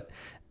heading. But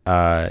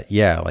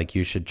like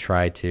you should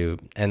try to,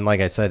 and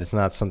like I said, it's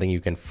not something you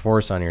can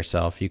force on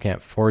yourself. You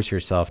can't force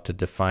yourself to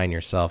define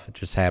yourself. It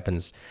just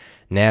happens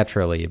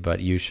naturally, but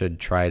you should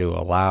try to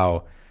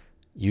allow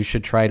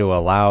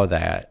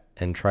that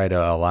and try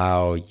to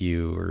allow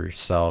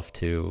yourself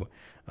to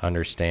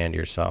understand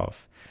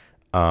yourself.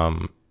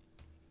 Okay.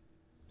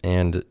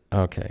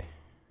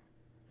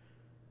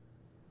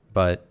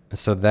 But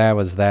so that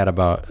was that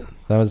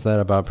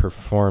about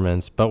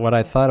performance. But what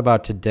I thought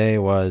about today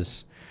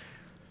was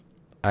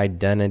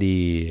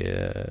identity,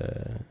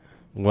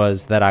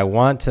 was that I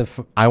want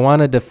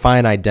to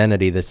define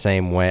identity the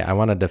same way. I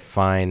want to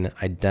define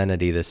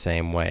identity the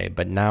same way.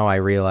 But now I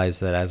realize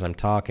that as I'm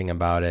talking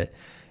about it,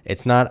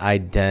 it's not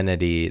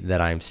identity that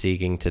I'm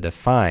seeking to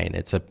define.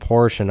 It's a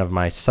portion of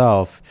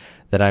myself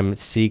that I'm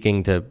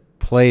seeking to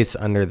place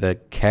under the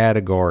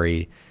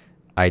category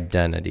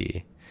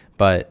identity.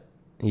 But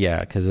yeah,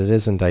 because it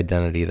isn't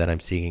identity that I'm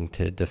seeking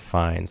to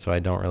define. So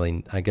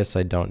I guess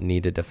I don't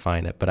need to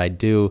define it, but I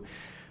do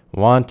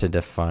want to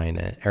define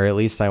it, or at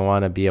least I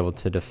want to be able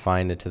to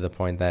define it to the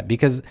point that,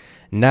 because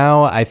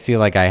now I feel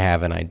like I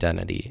have an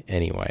identity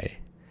anyway.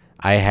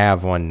 I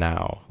have one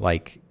now.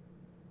 Like,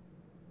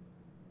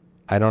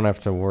 I don't have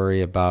to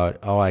worry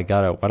about,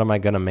 what am I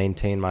going to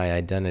maintain my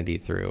identity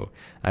through?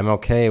 I'm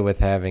okay with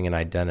having an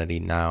identity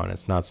now, and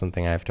it's not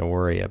something I have to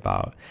worry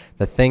about.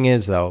 The thing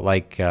is, though,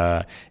 like,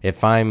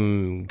 if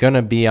I'm going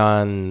to be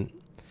on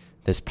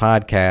this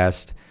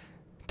podcast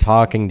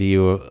talking to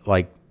you,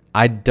 like,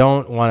 I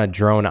don't want to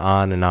drone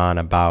on and on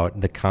about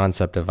the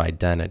concept of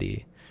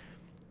identity,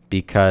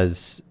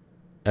 because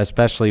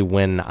especially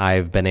when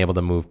I've been able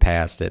to move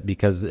past it,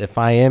 because if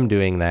I am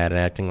doing that and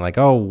acting like,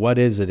 oh, what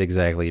is it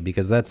exactly?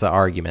 Because that's the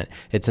argument.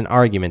 It's an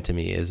argument to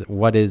me, is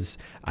what is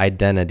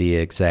identity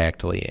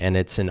exactly? And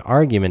it's an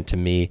argument to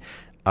me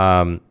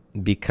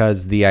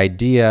because the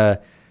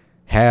idea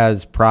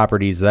has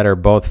properties that are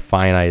both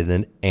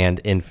finite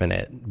and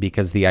infinite,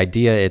 because the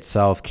idea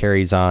itself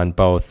carries on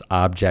both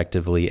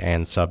objectively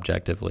and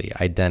subjectively.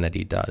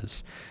 Identity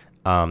does.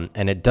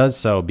 And it does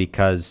so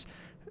because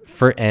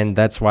and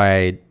that's why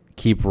I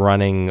keep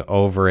running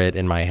over it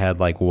in my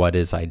head, like, what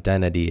is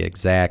identity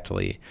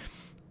exactly?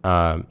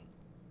 And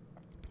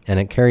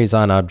it carries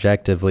on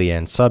objectively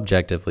and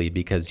subjectively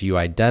because you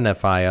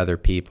identify other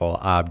people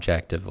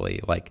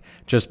objectively, like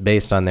just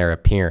based on their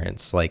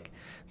appearance. Like,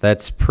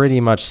 that's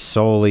pretty much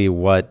solely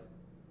what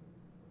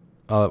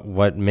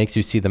what makes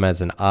you see them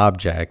as an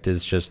object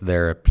is just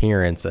their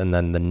appearance, and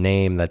then the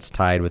name that's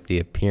tied with the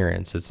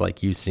appearance. It's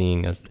like you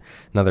seeing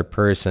another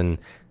person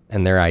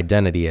and their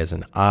identity as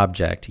an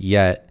object,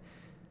 yet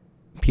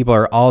people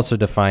are also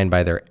defined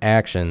by their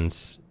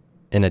actions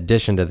in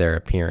addition to their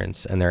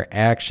appearance, and their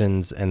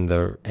actions and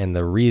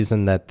the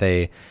reason that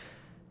they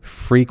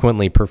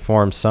frequently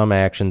perform some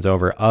actions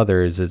over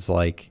others is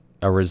like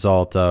a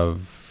result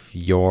of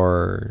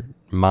your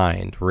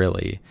mind,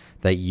 really.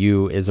 That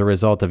you is a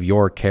result of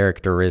your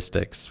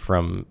characteristics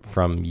from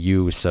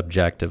you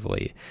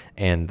subjectively,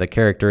 and the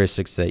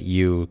characteristics that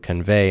you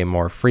convey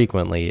more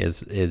frequently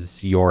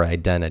is your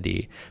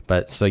identity.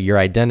 But so your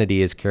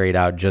identity is carried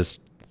out just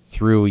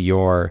through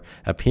your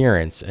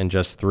appearance and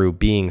just through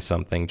being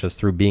something, just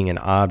through being an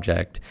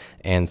object.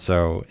 And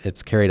so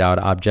it's carried out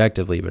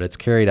objectively, but it's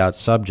carried out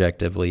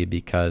subjectively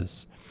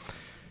because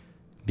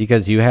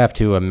you have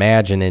to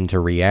imagine into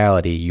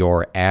reality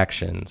your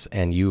actions,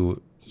 and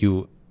you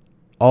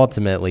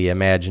ultimately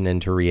imagine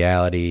into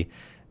reality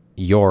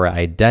your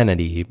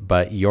identity,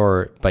 but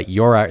your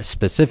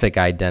specific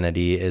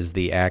identity is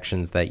the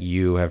actions that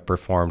you have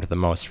performed the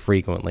most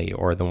frequently,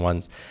 or the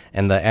ones,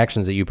 and the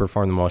actions that you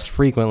perform the most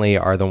frequently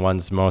are the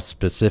ones most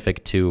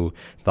specific to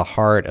the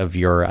heart of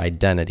your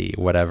identity,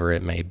 whatever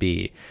it may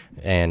be.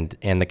 And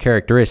the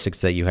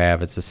characteristics that you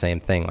have, it's the same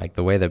thing. Like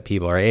the way that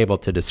people are able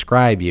to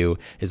describe you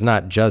is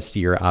not just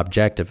your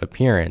objective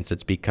appearance.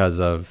 It's because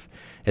of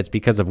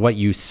what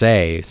you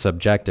say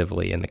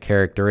subjectively, and the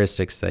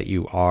characteristics that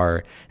you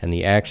are and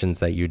the actions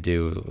that you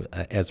do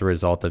as a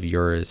result of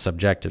your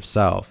subjective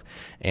self.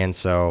 And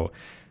so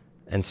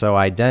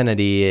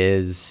identity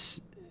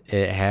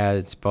it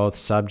has both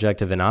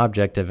subjective and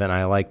objective, and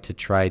I like to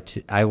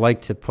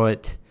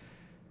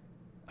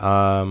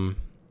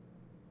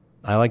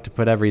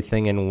put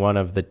everything in one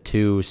of the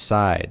two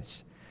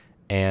sides.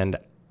 And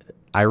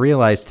I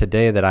realized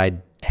today that I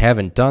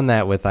haven't done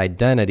that with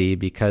identity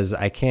because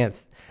I can't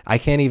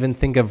even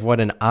think of what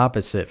an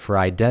opposite for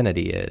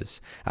identity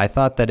is. I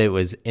thought that it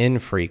was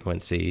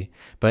infrequency,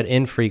 but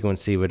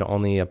infrequency would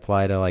only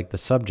apply to like the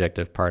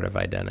subjective part of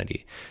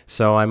identity.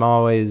 So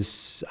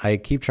I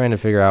keep trying to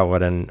figure out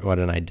what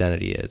an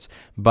identity is,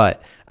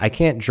 but I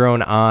can't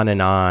drone on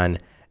and on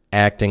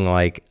acting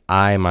like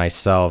I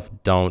myself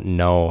don't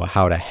know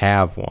how to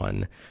have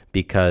one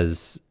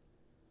because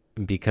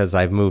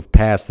I've moved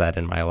past that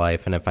in my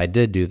life. And if I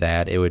did do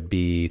that, it would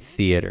be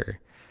theater.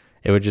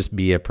 It would just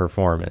be a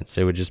performance.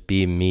 It would just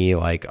be me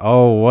like,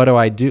 oh, what do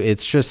I do?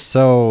 It's just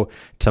so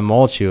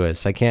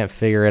tumultuous. I can't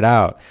figure it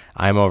out.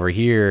 I'm over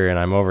here and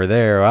I'm over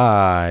there.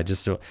 I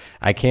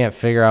can't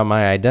figure out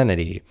my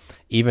identity.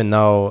 Even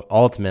though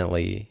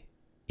ultimately,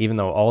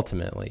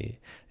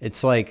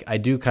 it's like I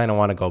do kind of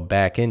want to go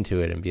back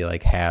into it and be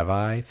like, have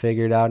I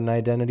figured out an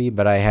identity?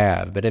 But I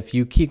have. But if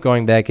you keep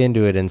going back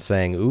into it and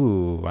saying,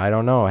 ooh, I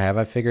don't know, have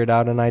I figured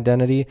out an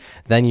identity?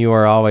 Then you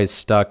are always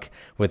stuck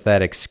with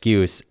that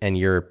excuse, and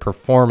you're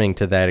performing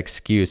to that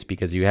excuse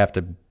because you have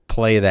to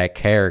play that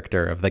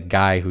character of the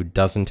guy who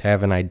doesn't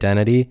have an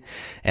identity.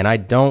 And I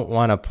don't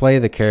want to play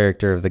the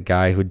character of the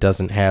guy who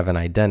doesn't have an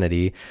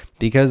identity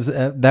because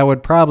that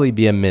would probably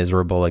be a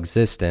miserable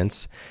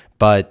existence.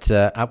 But,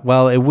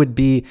 it would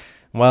be,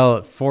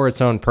 for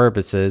its own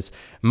purposes.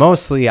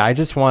 Mostly, I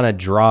just want to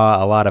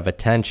draw a lot of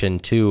attention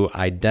to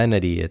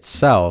identity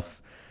itself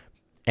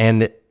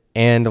and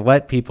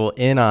let people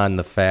in on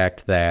the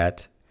fact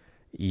that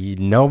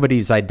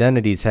nobody's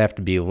identities have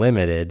to be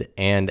limited,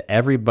 and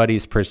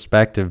everybody's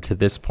perspective to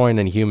this point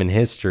in human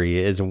history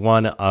is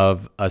one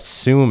of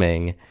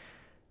assuming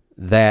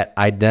that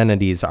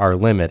identities are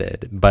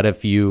limited. But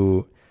if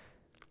you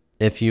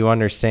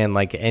understand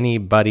like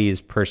anybody's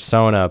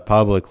persona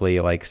publicly,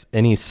 like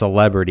any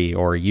celebrity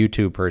or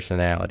YouTube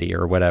personality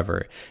or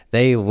whatever,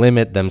 they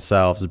limit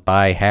themselves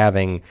by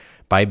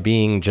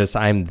being just,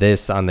 I'm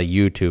this on the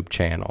YouTube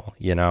channel,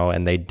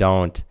 and they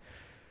don't.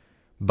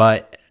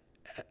 But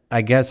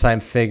I guess I'm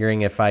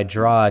figuring if I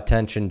draw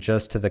attention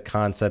just to the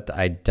concept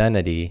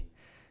identity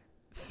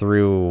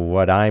through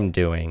what I'm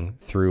doing,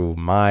 through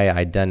my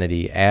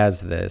identity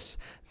as this,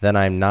 then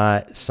I'm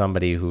not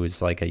somebody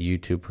who's like a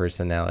YouTube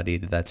personality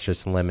that's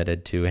just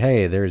limited to,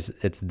 hey,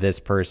 it's this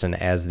person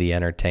as the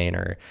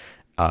entertainer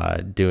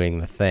doing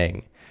the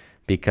thing.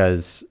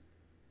 Because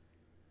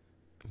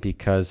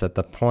at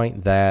the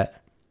point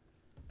that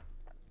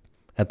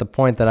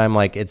I'm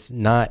like,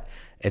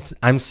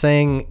 I'm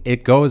saying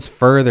it goes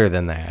further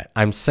than that.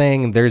 I'm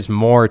saying there's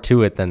more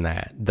to it than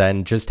that,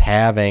 than just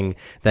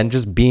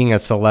being a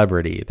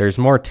celebrity. There's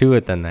more to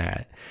it than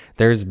that.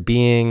 There's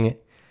being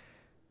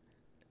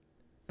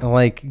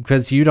like,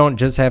 because you don't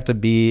just have to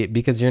be,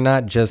 because you're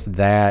not just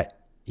that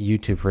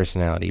YouTube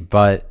personality,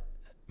 but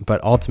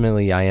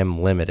ultimately I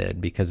am limited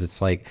because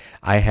it's like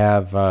I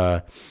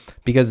have,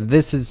 because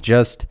this is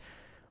just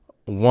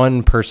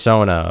one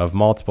persona of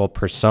multiple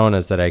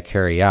personas that I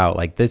carry out.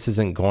 Like this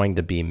isn't going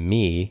to be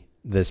me,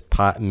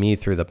 me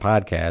through the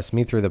podcast.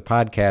 Me through the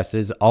podcast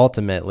is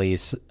ultimately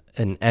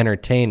an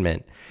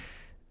entertainment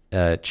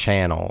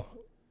channel.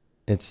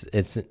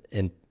 It's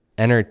an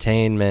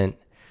entertainment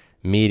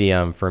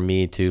medium for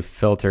me to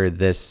filter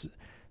this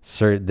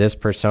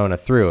persona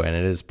through, and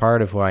it is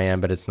part of who I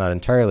am, but it's not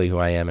entirely who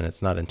I am, and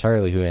it's not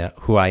entirely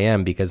who I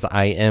am because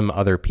I am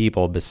other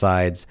people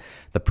besides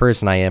the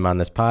person I am on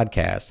this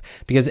podcast.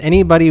 Because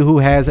anybody who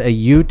has a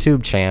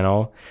YouTube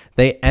channel,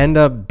 they end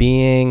up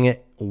being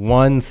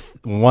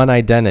one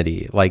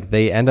identity. Like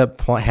they end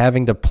up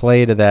having to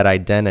play to that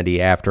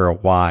identity after a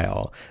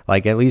while.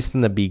 Like at least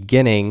in the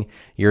beginning,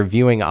 your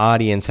viewing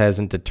audience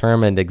hasn't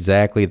determined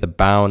exactly the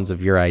bounds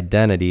of your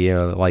identity,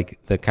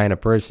 like the kind of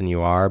person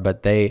you are,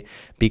 but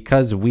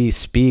because we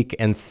speak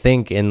and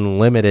think in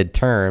limited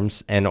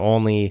terms and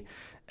only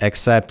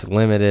accept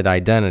limited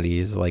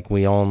identities, like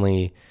we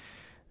only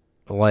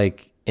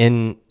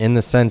in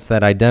the sense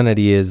that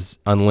identity is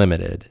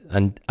unlimited,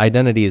 and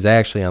identity is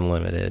actually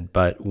unlimited,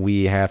 but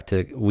we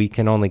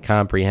can only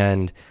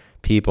comprehend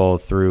people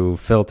through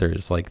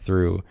filters,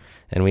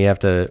 and we have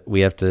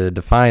to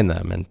define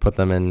them and put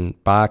them in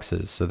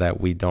boxes so that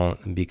we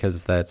don't,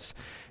 because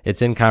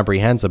it's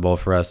incomprehensible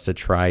for us to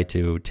try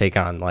to take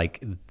on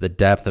like the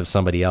depth of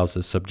somebody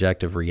else's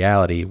subjective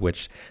reality,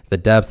 which the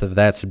depth of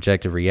that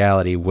subjective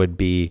reality would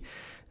be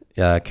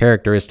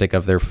characteristic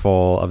of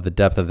the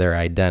depth of their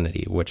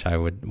identity, which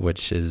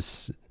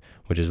is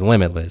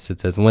limitless.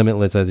 It's as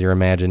limitless as your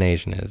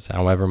imagination is,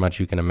 however much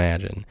you can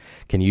imagine.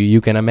 You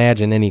can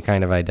imagine any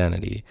kind of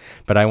identity,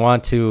 but I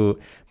want to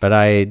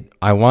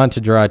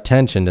draw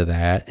attention to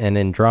that, and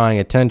in drawing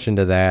attention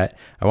to that,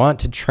 I want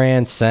to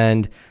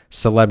transcend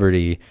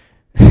celebrity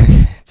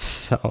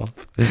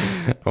itself.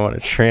 I want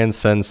to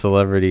transcend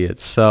celebrity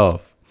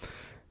itself.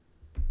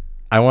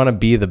 I want to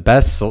be the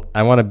best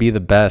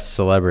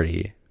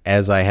celebrity,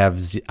 as I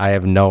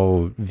have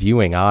no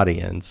viewing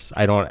audience.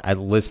 A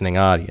listening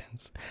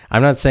audience.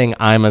 I'm not saying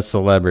I'm a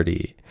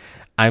celebrity.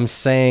 I'm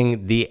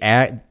saying the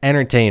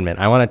entertainment.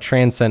 I want to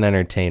transcend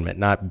entertainment,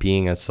 not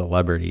being a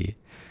celebrity,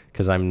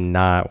 because I'm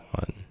not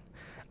one.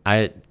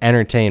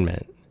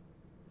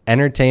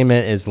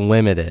 Entertainment is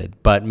limited,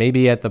 but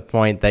maybe at the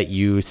point that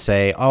you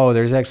say, oh,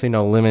 there's actually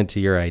no limit to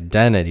your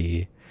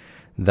identity,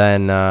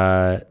 then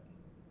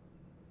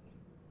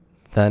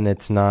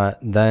it's not,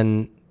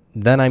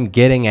 then I'm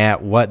getting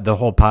at what the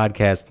whole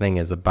podcast thing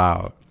is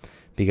about,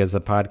 because the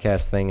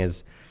podcast thing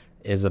is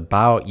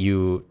about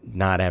you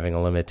not having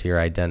a limit to your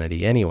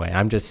identity anyway.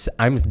 I'm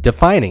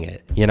defining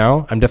it,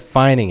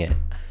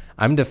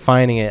 I'm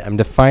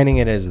defining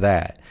it as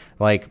that.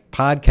 Like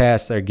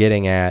podcasts are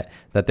getting at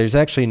that there's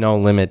actually no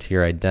limit to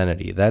your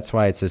identity. That's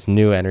why it's this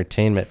new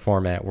entertainment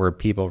format where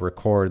people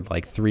record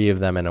like 3 of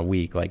them in a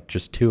week, like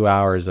just 2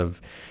 hours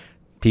of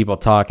people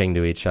talking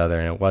to each other,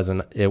 and it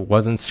wasn't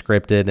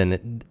scripted,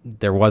 and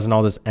there wasn't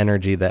all this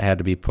energy that had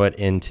to be put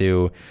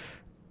into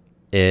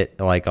it,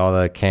 like all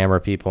the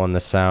camera people and the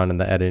sound and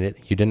the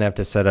edit. You didn't have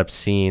to set up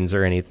scenes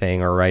or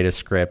anything, or write a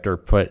script, or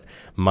put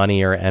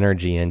money or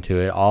energy into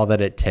it. All that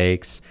it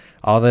takes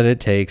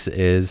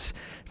is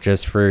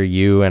just for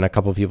you and a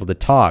couple people to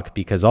talk,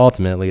 because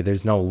ultimately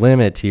there's no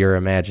limit to your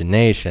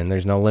imagination.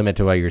 There's no limit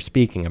to what you're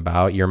speaking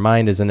about. Your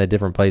mind is in a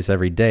different place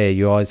every day.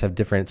 You always have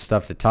different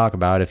stuff to talk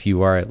about if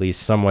you are at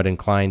least somewhat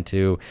inclined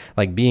to,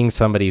 like, being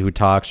somebody who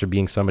talks or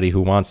being somebody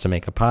who wants to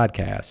make a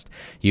podcast.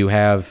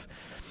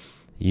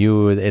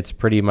 It's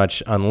pretty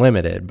much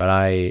unlimited, but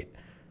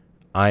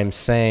I'm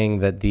saying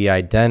that the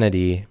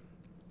identity,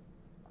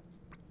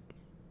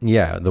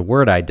 the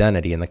word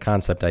identity and the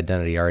concept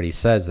identity already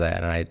says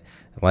that, and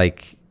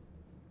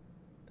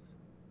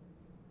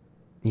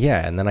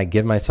and then I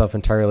give myself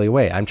entirely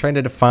away. I'm trying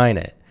to define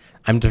it.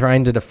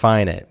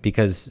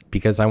 Because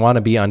I want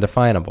to be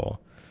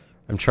undefinable.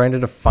 I'm trying to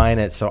define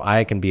it so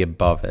I can be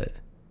above it.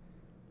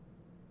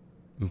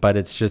 But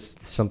it's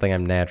just something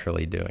I'm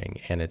naturally doing,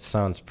 and it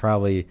sounds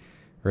probably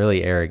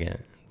really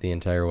arrogant the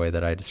entire way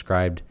that I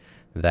described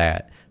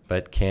that.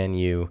 But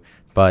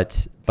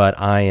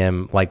I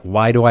am, like,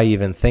 why do I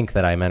even think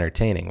that I'm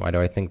entertaining? Why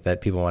do I think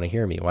that people want to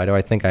hear me? Why do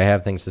I think I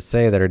have things to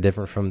say that are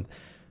different from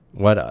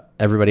what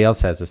everybody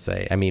else has to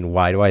say? I mean,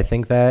 why do I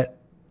think that?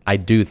 I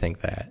do think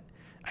that.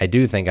 I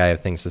do think I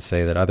have things to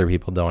say that other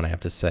people don't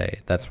have to say.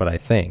 That's what I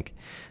think.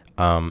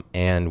 And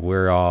the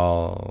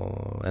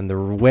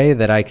way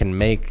that I can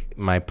make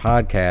my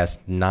podcast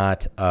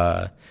not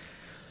a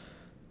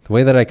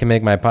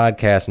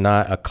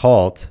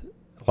cult,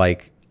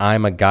 like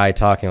I'm a guy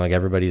talking, like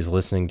everybody's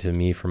listening to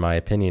me for my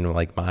opinion,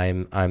 like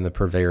I'm the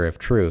purveyor of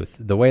truth.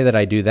 The way that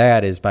I do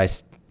that is by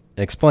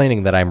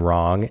explaining that I'm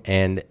wrong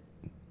and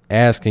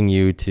asking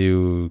you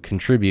to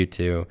contribute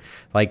to,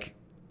 like,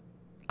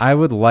 I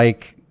would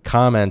like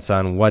comments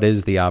on what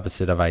is the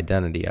opposite of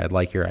identity. I'd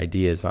like your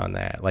ideas on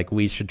that. Like,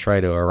 we should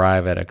try to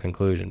arrive at a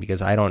conclusion,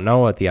 because I don't know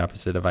what the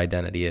opposite of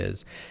identity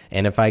is.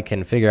 And if I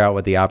can figure out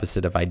what the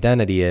opposite of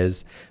identity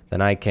is,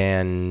 then I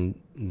can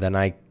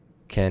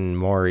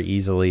more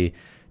easily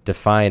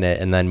define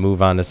it and then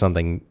move on to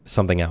something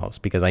else,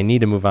 because I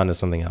need to move on to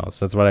something else.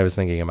 That's what I was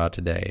thinking about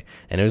today.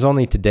 And it was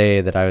only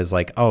today that I was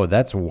like, oh,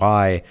 that's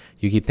why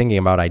you keep thinking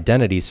about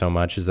identity so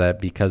much, is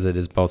that because it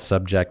is both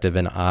subjective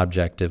and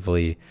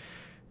objectively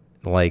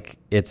like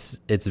it's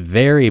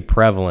very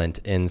prevalent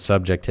in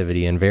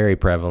subjectivity and very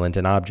prevalent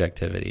in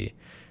objectivity.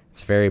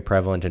 It's very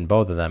prevalent in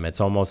both of them.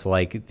 It's almost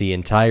like the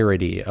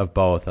entirety of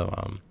both of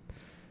them,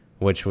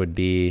 which would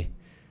be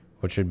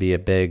a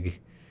big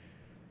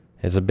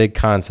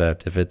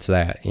concept if it's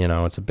that,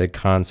 it's a big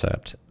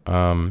concept.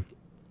 So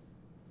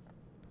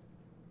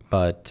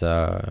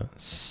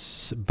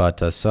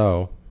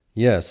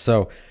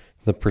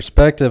the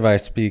perspective I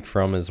speak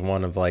from is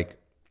one of like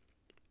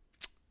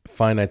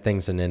finite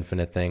things and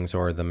infinite things,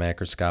 or the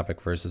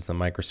macroscopic versus the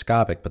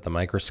microscopic. But the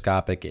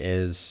microscopic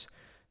is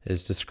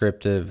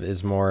descriptive,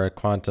 is more a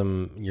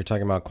quantum. You're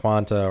talking about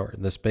quanta, or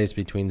the space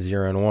between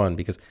 0 and 1,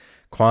 because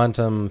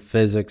quantum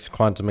physics,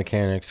 quantum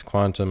mechanics,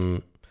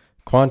 quantum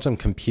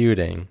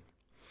computing,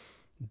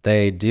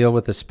 they deal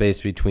with the space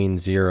between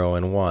 0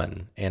 and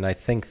 1. And I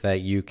think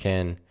that you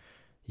can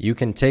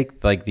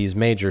take like these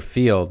major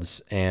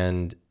fields,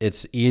 and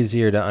it's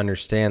easier to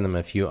understand them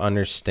if you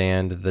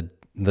understand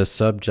the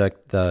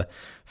subject, the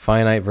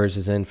finite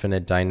versus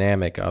infinite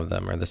dynamic of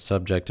them, or the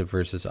subjective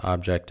versus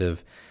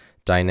objective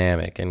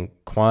dynamic. And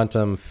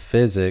quantum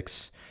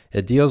physics,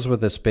 it deals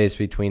with the space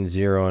between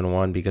 0 and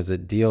 1 because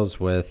it deals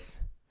with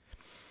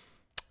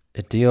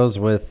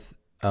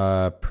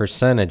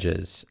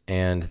percentages,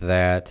 and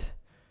that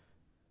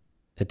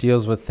it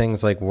deals with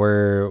things like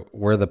where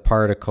a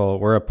particle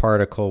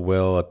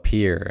will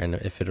appear, and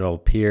if it'll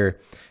appear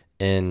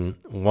in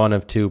one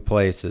of two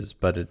places,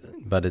 but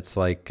it's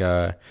like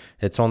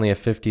it's only a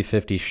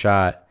 50-50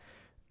 shot,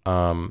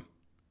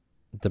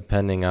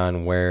 depending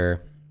on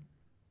where.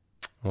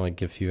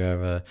 Like if you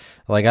have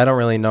I don't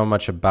really know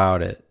much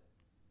about it.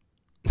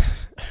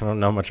 I don't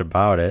know much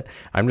about it.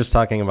 I'm just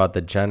talking about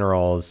the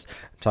generals.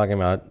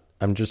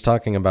 I'm just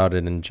talking about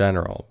it in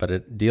general, but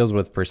it deals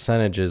with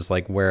percentages,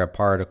 like where a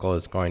particle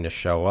is going to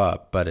show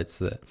up. But it's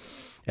the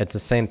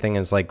same thing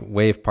as like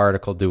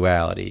wave-particle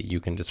duality.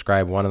 You can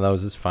describe one of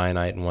those as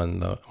finite and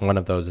one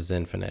of those as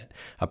infinite.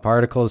 A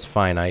particle is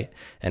finite,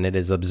 and it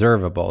is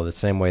observable the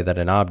same way that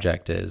an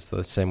object is,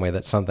 the same way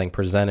that something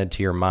presented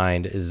to your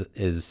mind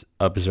is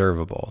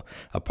observable.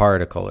 A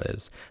particle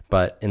is.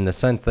 But in the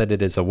sense that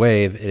it is a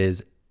wave, it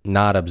is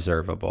not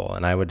observable.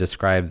 And I would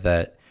describe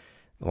that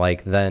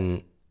like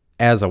then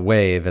as a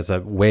wave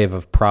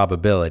of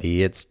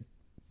probability. It's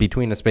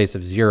between a space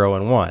of 0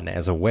 and 1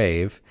 as a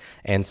wave,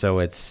 and so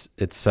it's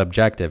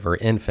subjective or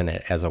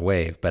infinite as a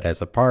wave. But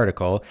as a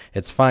particle,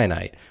 it's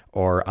finite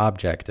or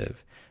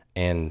objective,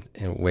 and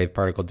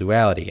wave-particle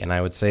duality. And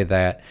I would say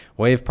that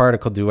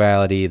wave-particle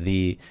duality,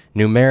 the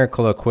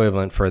numerical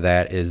equivalent for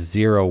that is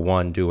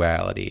 0-1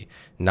 duality.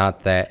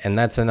 Not that, and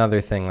that's another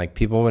thing. Like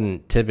people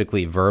wouldn't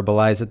typically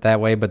verbalize it that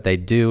way, but they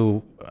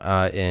do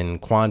in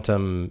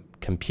quantum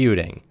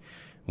computing,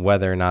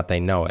 whether or not they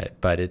know it.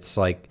 But it's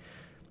like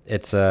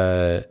it's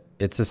the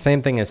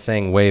same thing as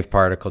saying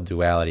wave-particle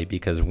duality,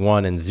 because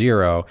 1 and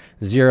 0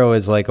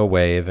 is like a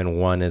wave and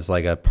 1 is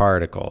like a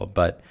particle.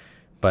 But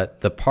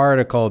the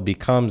particle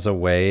becomes a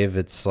wave.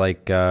 It's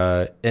like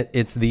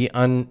it's the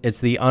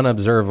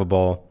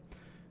unobservable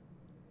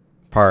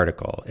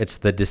particle. It's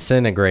the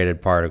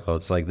disintegrated particle.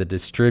 It's like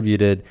it's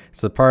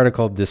the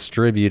particle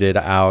distributed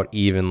out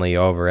evenly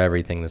over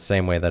everything, the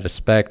same way that a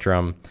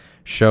spectrum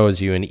shows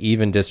you an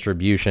even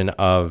distribution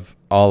of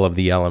all of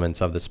the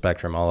elements of the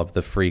spectrum, all of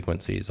the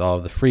frequencies. All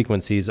of the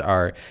frequencies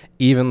are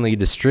evenly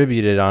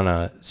distributed on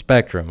a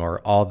spectrum,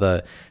 or all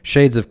the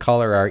shades of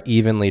color are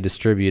evenly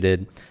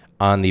distributed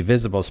on the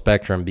visible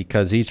spectrum,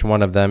 because each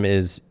one of them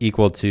is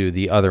equal to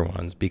the other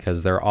ones,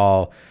 because they're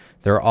all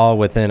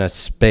within a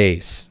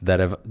space that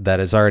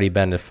has already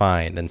been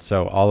defined. And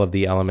so all of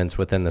the elements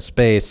within the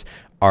space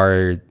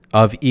are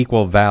of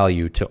equal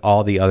value to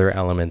all the other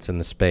elements in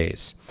the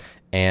space.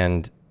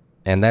 And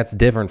that's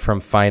different from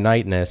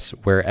finiteness,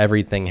 where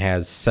everything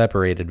has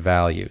separated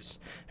values.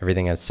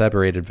 Everything has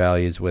separated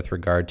values with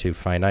regard to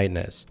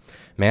finiteness.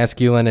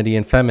 Masculinity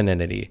and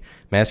femininity.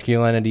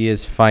 Masculinity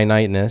is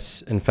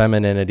finiteness, and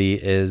femininity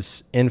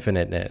is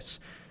infiniteness.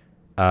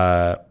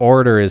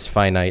 Order is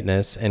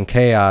finiteness, and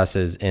chaos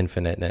is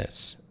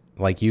infiniteness.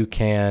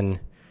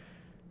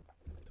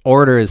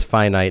 Order is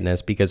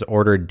finiteness because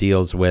order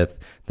deals with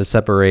the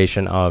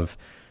separation of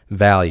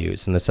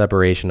values and the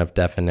separation of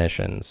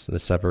definitions, the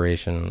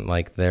separation,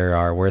 like there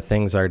are where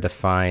things are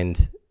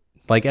defined,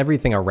 like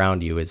everything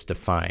around you is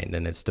defined,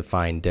 and it's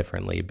defined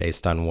differently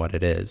based on what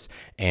it is.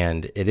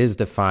 And it is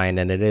defined,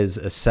 and it is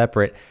a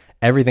separate,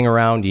 everything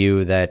around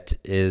you that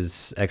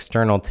is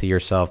external to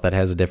yourself that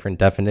has a different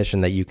definition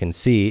that you can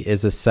see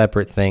is a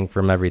separate thing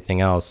from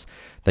everything else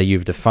that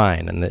you've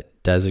defined, and that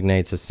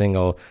designates a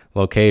single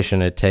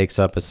location. It takes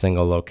up a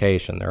single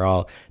location. They're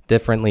all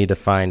differently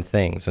defined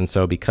things. And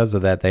so because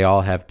of that, they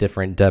all have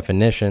different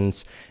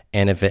definitions.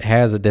 And if it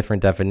has a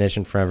different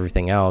definition from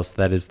everything else,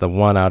 that is the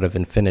one out of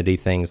infinity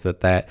things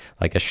that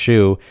like a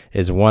shoe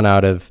is one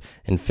out of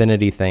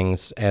infinity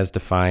things as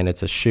defined.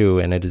 It's a shoe,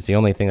 and it is the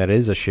only thing that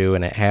is a shoe,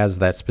 and it has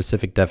that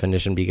specific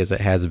definition because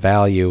it has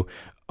value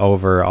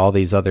over all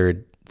these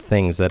other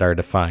things that are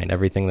defined.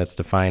 Everything that's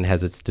defined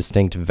has its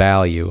distinct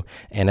value,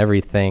 and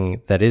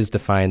everything that is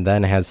defined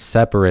then has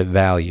separate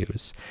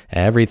values.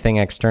 And everything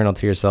external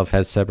to yourself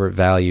has separate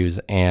values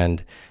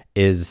and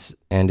is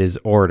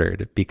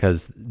ordered,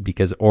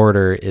 because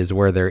order is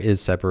where there is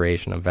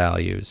separation of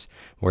values,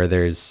 where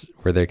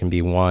there can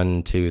be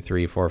 1, 2,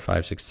 3, 4,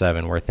 5, 6,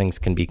 7, where things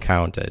can be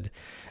counted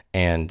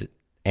and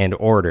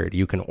ordered.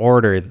 You can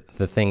order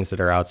the things that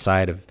are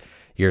outside of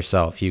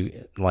yourself. You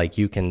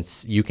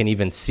can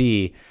even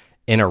see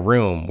in a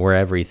room where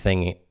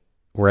everything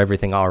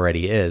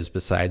already is.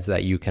 Besides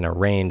that, you can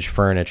arrange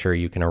furniture,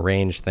 you can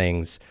arrange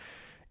things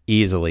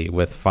easily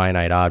with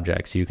finite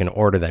objects. You can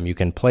order them, you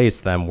can place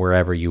them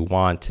wherever you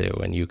want to,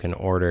 and you can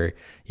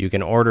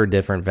order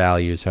different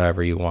values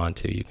however you want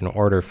to. You can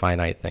order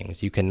finite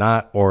things. You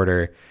cannot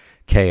order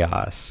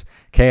chaos.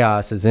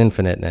 Chaos is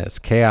infiniteness.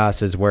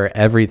 Chaos is where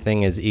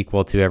everything is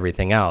equal to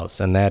everything else,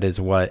 and that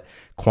is what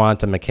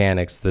quantum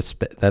mechanics,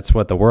 that's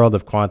what the world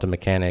of quantum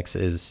mechanics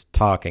is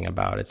talking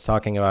about. It's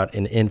talking about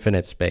an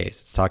infinite space.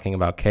 It's talking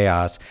about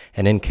chaos,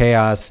 and in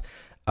chaos,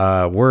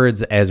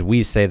 words as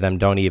we say them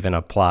don't even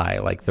apply.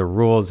 Like, the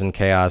rules in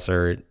chaos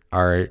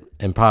are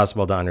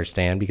impossible to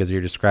understand because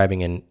you're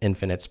describing an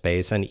infinite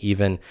space,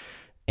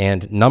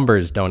 and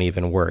numbers don't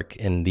even work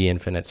in the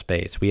infinite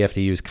space. We have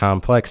to use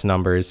complex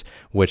numbers,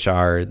 which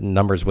are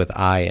numbers with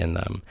I in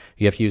them.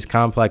 You have to use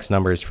complex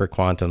numbers for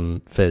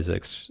quantum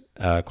physics,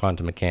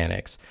 quantum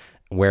mechanics.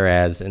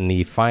 Whereas in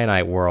the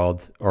finite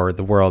world, or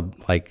the world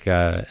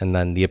and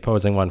then the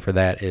opposing one for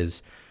that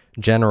is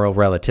general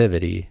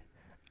relativity,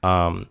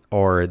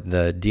 or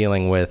the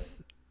dealing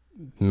with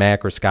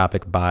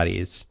macroscopic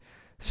bodies.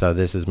 So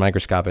this is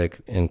microscopic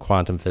in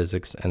quantum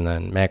physics, and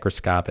then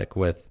macroscopic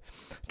with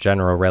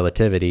general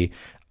relativity.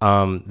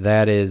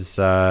 That is,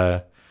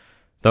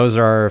 those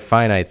are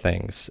finite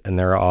things, and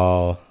they're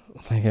all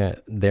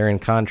they're in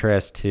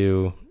contrast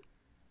to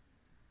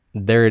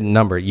their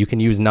number. You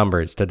can use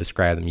numbers to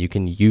describe them. You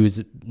can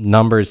use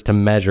numbers to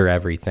measure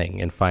everything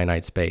in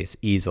finite space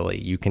easily.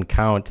 You can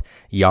count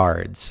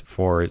yards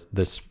for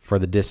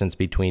the distance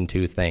between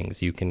two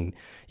things. You can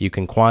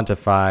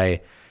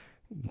quantify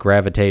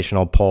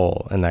gravitational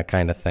pull and that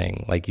kind of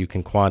thing. Like, you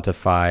can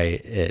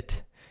quantify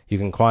it. You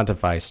can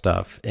quantify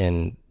stuff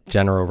in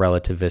general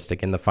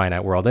relativistic, in the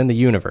finite world, in the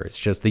universe,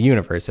 just the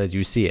universe as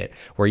you see it.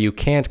 Where you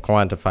can't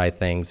quantify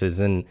things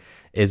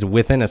is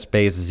within a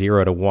space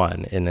 0 to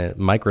 1, in a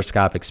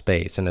microscopic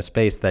space, in a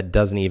space that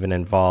doesn't even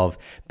involve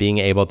being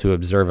able to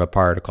observe a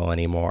particle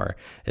anymore,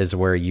 is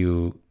where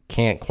you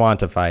can't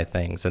quantify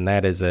things, and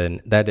that is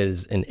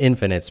an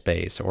infinite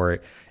space. Or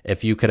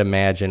if you could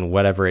imagine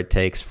whatever it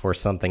takes for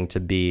something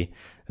to be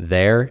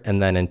there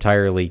and then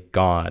entirely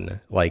gone,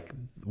 like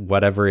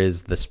whatever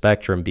is the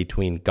spectrum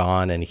between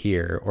gone and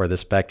here, or the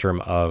spectrum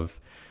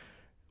of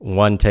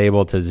 1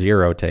 table to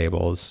 0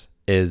 tables,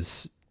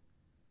 is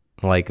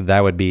like,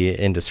 that would be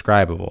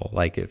indescribable.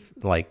 Like, if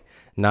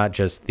not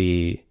just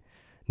the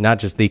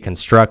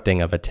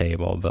constructing of a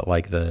table, but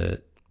like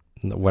the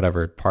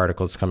whatever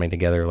particles coming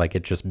together, like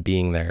it just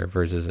being there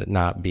versus it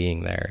not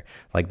being there,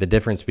 like the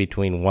difference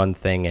between one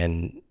thing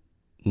and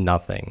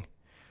nothing.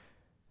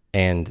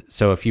 And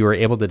so if you were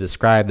able to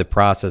describe the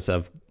process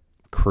of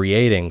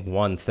creating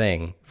one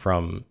thing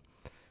from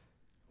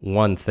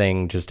one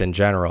thing just in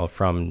general,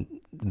 from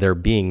there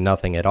being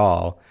nothing at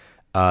all,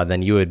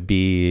 then you would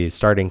be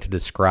starting to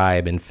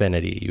describe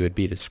infinity. You would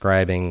be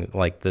describing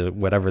like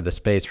whatever the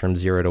space from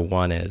 0 to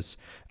 1 is,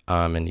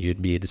 and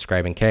you'd be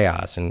describing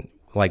chaos. And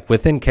like,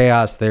 within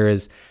chaos, there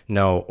is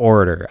no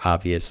order,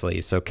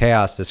 obviously. So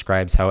chaos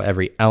describes how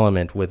every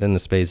element within the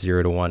space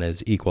 0 to 1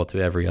 is equal to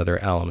every other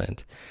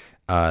element.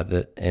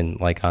 And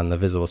like on the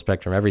visible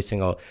spectrum,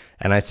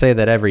 and I say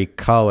that every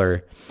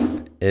color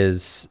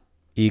is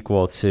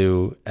equal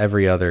to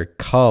every other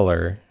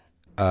color,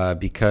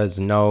 because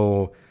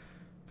no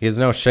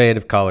shade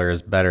of color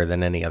is better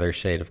than any other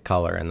shade of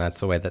color. And that's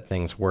the way that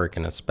things work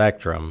in a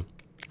spectrum,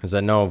 is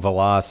that no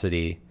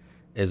velocity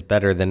is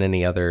better than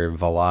any other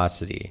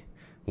velocity.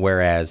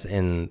 Whereas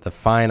in the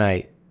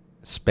finite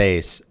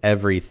space,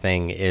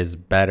 everything is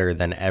better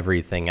than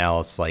everything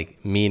else,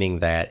 like, meaning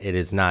that it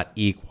is not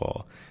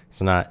equal.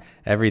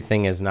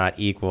 Everything is not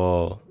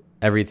equal.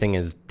 Everything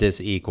is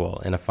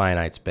disequal in a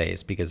finite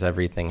space, because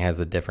everything has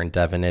a different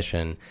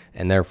definition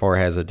and therefore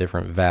has a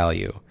different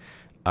value,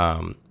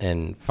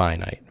 in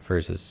finite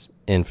versus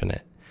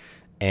infinite.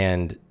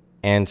 And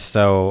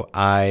so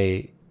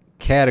I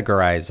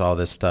categorize all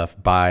this stuff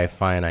by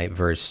finite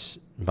versus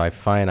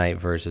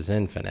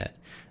infinite.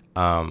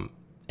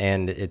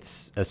 And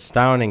it's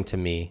astounding to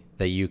me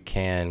that you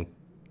can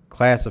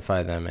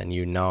classify them, and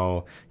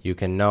you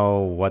can know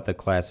what the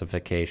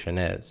classification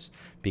is,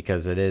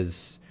 because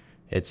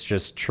it's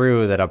just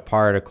true that a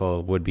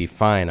particle would be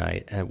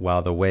finite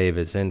while the wave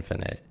is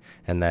infinite,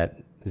 and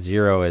that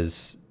 0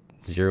 is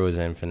 0 is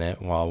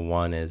infinite, while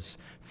 1 is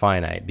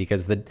finite.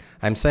 Because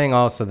I'm saying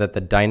also that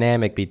the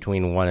dynamic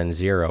between 1 and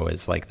 0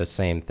 is like the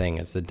same thing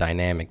as the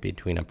dynamic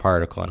between a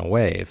particle and a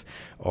wave,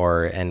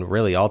 and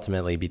really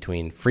ultimately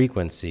between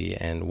frequency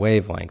and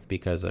wavelength,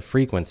 because a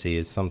frequency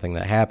is something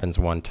that happens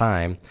one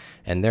time,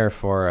 and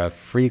therefore a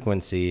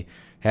frequency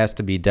has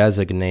to be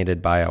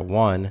designated by a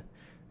 1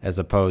 as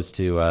opposed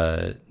to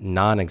a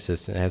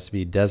non-existent. It has to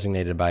be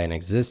designated by an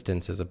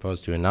existence as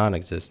opposed to a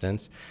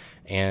non-existence.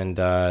 And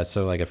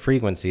so like a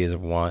frequency is a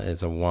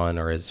one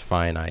or is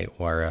finite,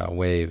 where a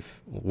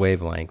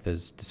wavelength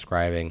is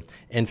describing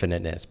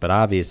infiniteness. But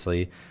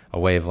obviously a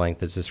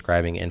wavelength is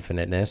describing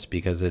infiniteness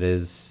because it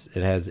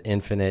has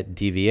infinite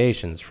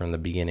deviations from the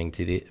beginning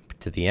to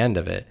the end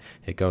of it.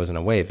 It goes in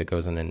a wave, it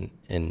goes in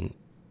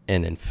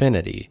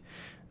infinity.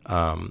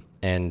 And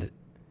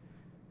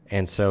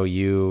so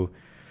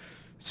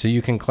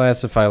you can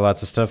classify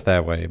lots of stuff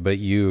that way, but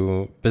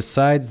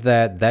besides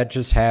that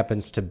just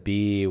happens to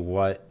be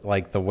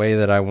the way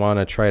that I want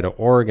to try to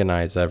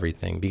organize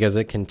everything, because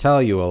it can tell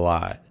you a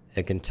lot.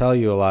 It can tell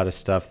you a lot of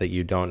stuff that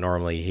you don't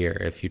normally hear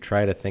if you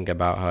try to think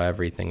about how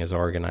everything is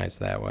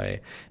organized that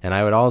way. And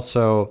I would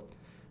also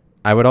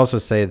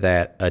say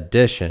that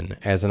addition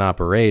as an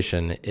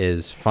operation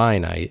is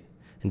finite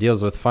and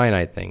deals with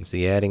finite things,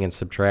 the adding and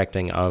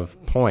subtracting of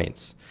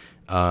points,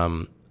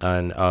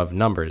 and of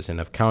numbers and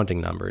of counting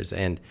numbers.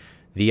 And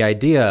the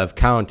idea of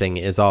counting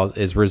is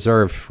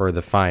reserved for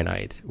the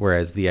finite,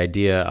 whereas the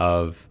idea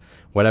of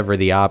whatever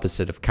the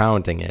opposite of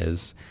counting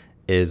is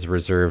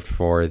reserved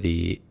for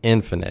the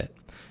infinite.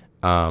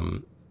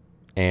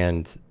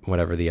 And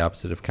whatever the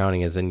opposite of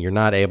counting is, and you're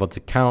not able to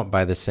count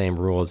by the same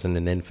rules in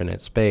an infinite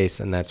space,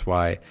 and that's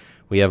why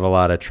we have a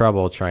lot of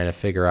trouble trying to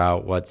figure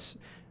out what's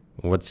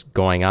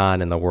going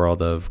on in the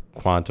world of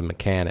quantum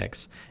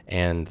mechanics.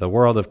 And the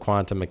world of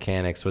quantum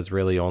mechanics was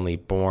really only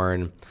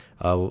born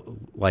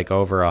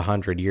over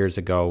 100 years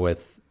ago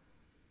with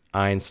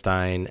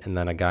Einstein and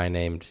then a guy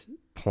named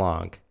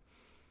Planck.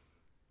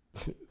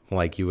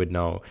 Like you would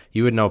know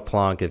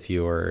Planck if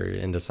you were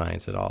into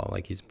science at all.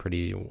 Like he's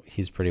pretty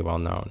well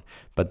known.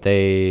 But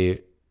they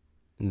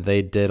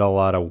did a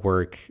lot of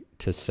work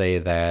to say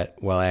that,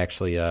 well,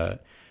 actually,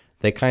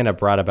 they kind of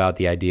brought about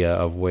the idea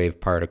of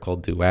wave-particle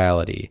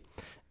duality,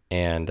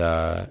 and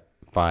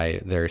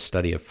by their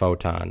study of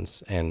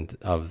photons and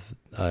of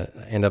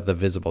the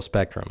visible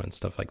spectrum and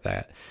stuff like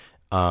that.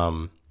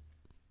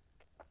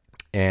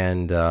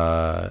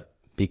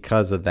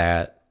 Because of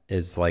that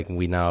is like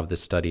we now have the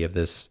study of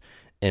this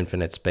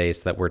infinite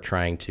space that we're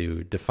trying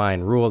to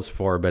define rules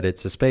for, but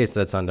it's a space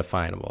that's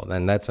undefinable.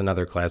 And that's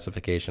another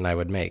classification I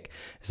would make,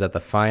 is that the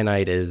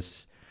finite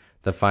is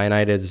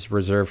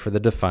reserved for the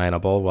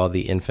definable, while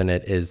the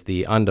infinite is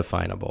the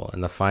undefinable.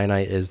 And the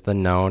finite is the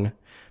known,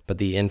 but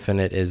the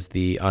infinite is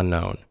the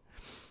unknown.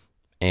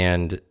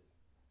 And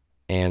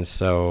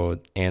so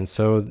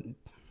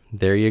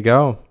there you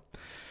go.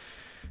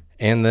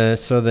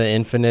 So the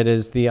infinite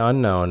is the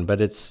unknown,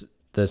 but it's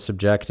the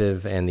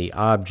subjective and the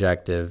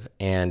objective,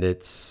 and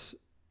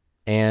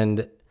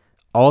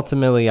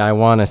ultimately I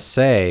want to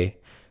say,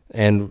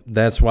 and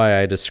that's why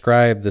I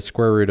describe the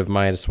square root of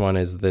 -1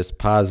 as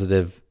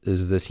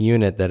this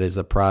unit that is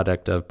a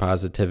product of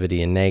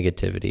positivity and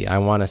negativity. I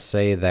want to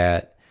say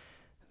that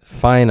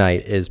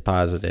finite is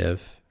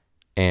positive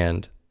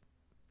and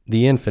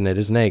the infinite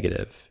is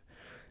negative.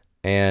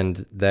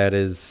 And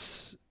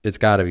it's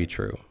got to be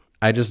true.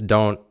 I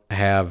don't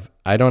have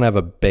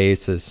a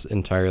basis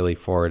entirely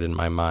for it in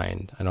my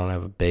mind. I don't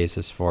have a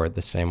basis for it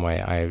the same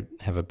way I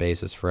have a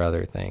basis for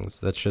other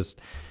things.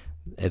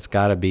 It's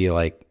got to be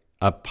like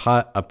a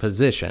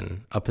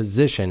position. A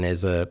position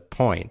is a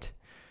point.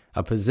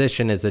 A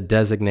position is a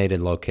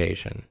designated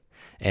location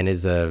and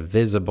is a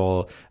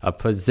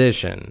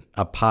position,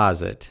 a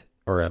posit,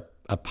 or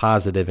a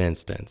positive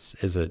instance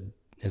is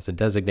a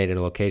designated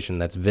location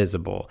that's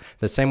visible.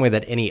 The same way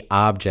that any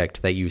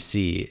object that you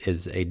see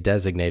is a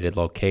designated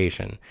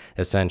location,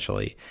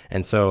 essentially.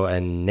 And so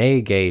a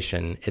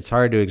negation, it's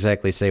hard to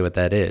exactly say what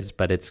that is,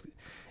 but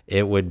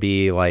it would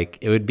be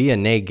a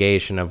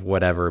negation of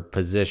whatever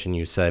position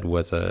you said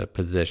was a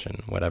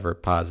position, whatever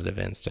positive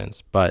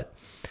instance. But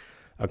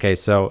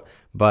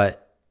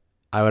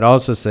I would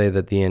also say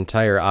that the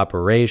entire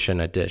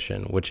operation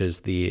addition, which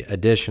is the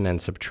addition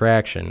and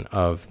subtraction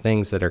of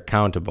things that are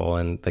countable,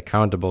 and the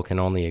countable can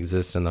only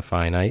exist in the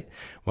finite,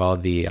 while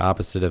the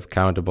opposite of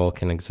countable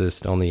can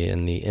exist only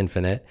in the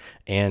infinite.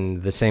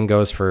 And the same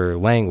goes for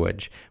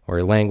language,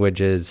 where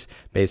language is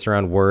based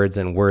around words,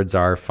 and words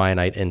are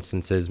finite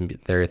instances.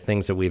 There are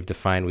things that we've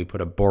defined. We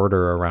put a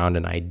border around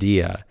an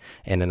idea,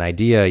 and an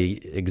idea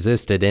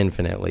existed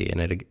infinitely,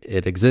 and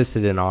it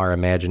existed in our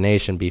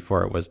imagination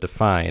before it was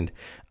defined.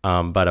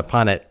 But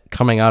upon it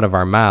coming out of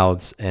our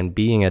mouths and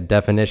being a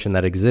definition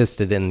that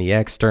existed in the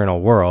external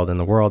world, in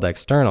the world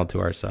external to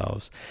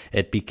ourselves,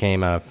 it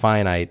became a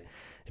finite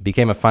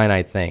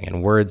thing.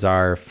 And words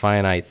are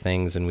finite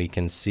things, and we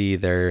can see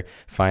their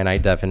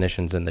finite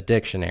definitions in the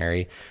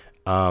dictionary.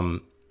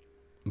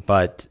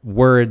 But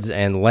words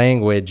and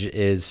language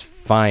is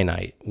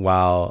finite,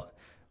 while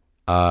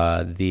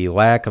the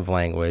lack of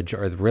language,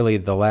 or really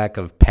the lack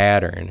of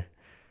pattern.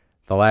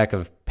 The lack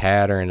of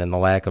pattern and the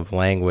lack of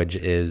language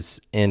is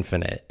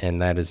infinite.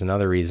 And that is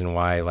another reason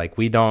why, like,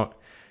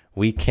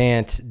 we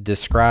can't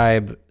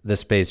describe the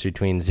space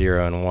between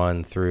 0 and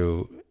 1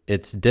 through,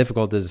 it's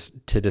difficult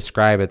to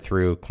describe it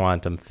through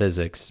quantum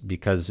physics,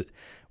 because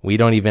we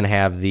don't even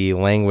have the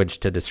language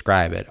to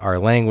describe it. Our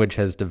language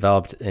has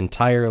developed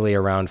entirely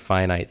around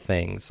finite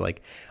things.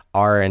 Like,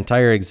 our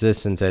entire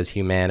existence as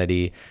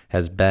humanity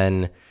has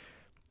been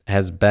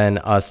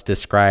us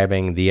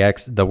describing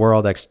the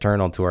world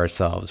external to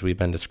ourselves. We've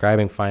been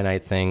describing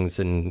finite things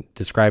and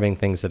describing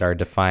things that are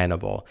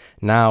definable.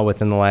 Now,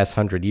 within the last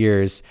 100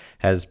 years,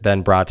 has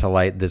been brought to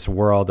light this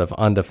world of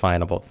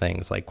undefinable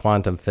things like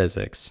quantum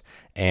physics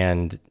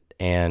and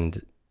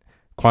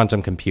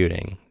quantum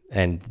computing,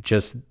 and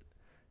just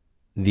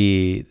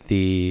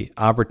the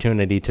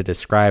opportunity to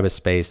describe a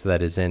space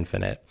that is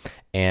infinite.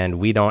 And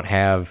we don't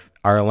have,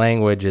 our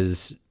language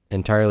is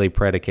entirely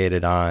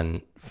predicated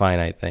on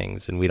finite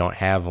things, and we don't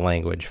have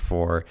language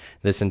for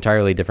this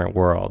entirely different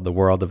world, the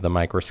world of the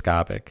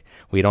microscopic.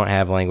 We don't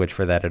have language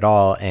for that at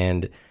all,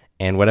 and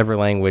whatever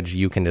language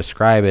you can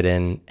describe it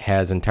in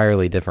has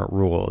entirely different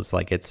rules.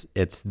 Like,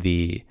 it's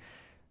the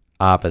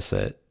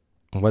opposite.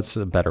 What's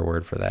a better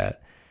word for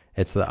that?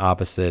 It's the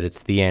opposite.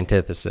 It's the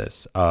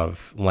antithesis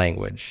of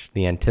language.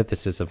 The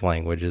antithesis of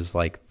language is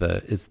like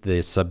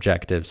the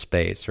subjective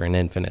space, or an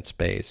infinite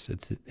space.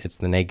 It's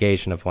the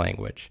negation of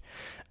language.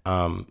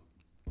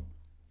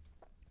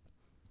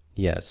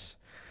 Yes,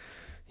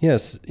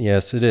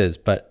 it is.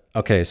 But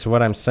okay, so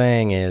what I'm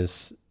saying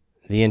is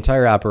the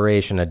entire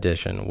operation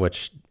addition,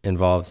 which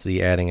involves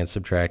the adding and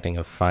subtracting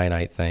of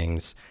finite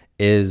things,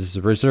 is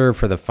reserved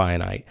for the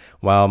finite,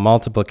 while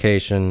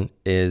multiplication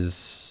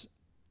is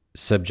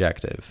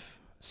subjective.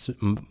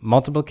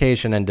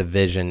 Multiplication and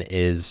division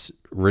is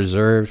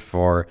reserved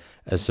for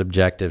a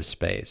subjective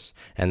space,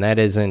 and that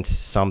isn't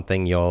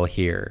something you'll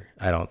hear.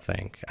 I don't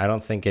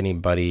think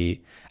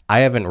anybody, I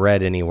haven't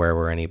read anywhere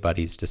where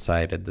anybody's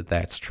decided that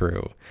that's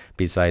true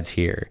besides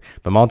here.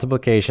 But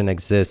multiplication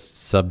exists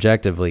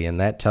subjectively, and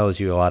that tells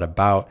you a lot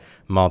about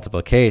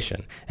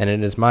multiplication. And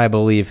it is my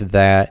belief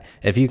that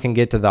if you can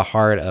get to the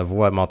heart of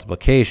what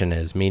multiplication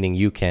is, meaning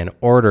you can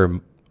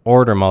order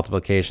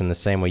multiplication the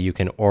same way you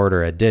can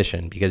order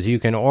addition, because you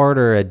can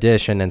order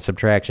addition and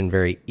subtraction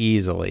very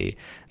easily,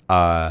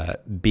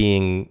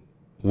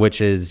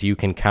 which is, you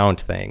can count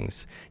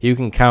things. You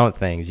can count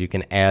things, you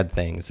can add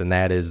things, and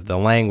that is the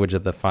language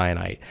of the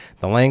finite.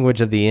 The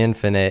language of the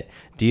infinite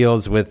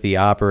deals with the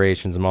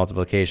operations of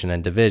multiplication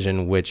and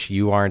division, which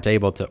you aren't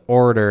able to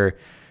order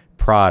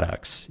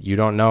products. You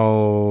don't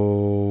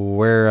know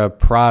where a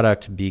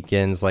product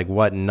begins, like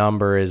what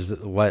number is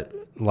what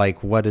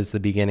is the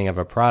beginning of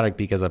a product,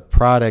 because a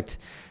product,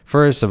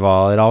 first of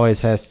all, it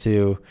always has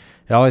to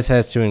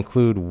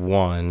include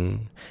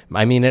one.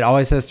 I mean, it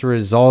always has to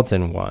result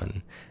in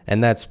one.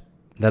 And that's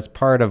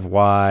part of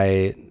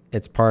why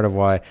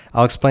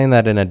I'll explain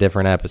that in a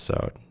different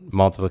episode,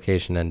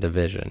 multiplication and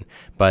division.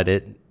 But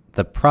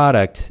the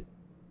product,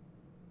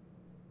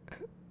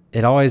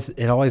 it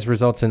always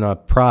results in a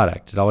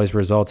product. It always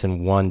results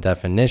in one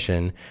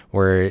definition,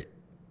 where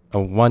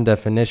one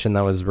definition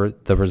that was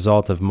the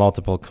result of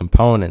multiple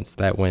components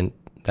that went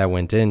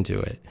into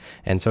it.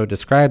 And so it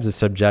describes a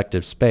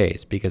subjective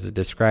space because it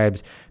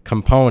describes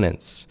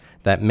components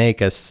that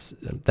make a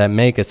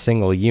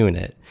single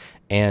unit.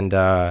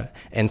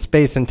 And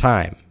space and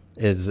time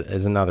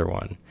is another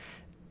one.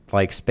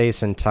 Like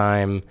space and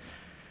time,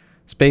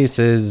 space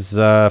is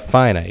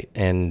finite,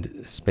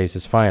 and space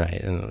is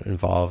finite, and it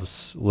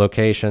involves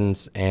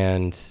locations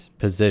and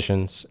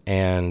positions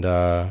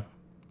and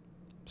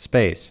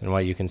space and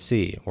what you can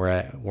see.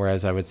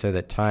 Whereas I would say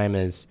that time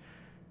is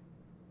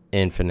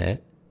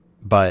infinite,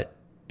 but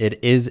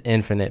it is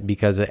infinite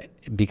because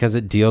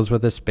it deals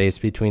with a space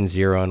between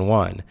 0 and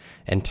 1.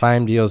 And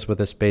time deals with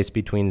a space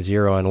between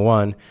 0 and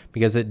 1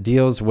 because it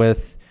deals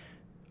with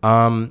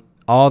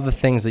all the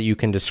things that you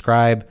can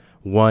describe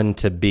one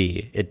to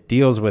be. It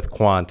deals with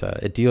quanta.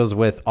 It deals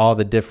with all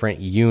the different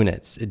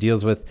units. It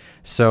deals with,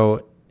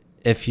 so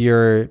if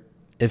you're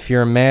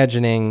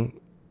imagining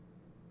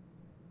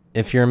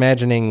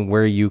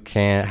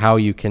how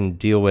you can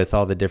deal with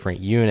all the different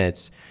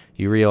units,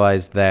 you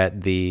realize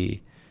that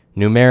the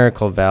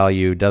numerical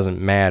value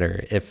doesn't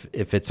matter if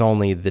it's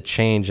only the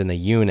change in the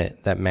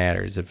unit that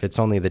matters. If it's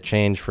only the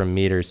change from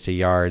meters to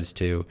yards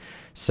to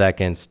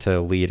seconds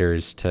to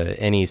liters to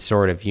any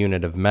sort of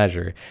unit of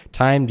measure.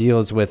 Time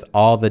deals with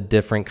all the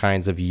different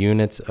kinds of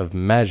units of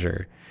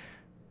measure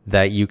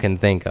that you can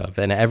think of.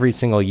 And every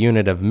single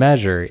unit of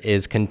measure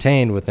is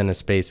contained within a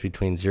space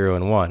between 0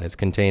 and 1. It's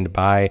contained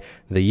by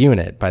the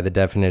unit, by the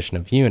definition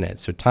of unit.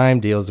 So time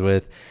deals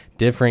with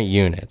different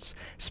units.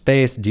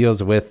 Space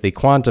deals with the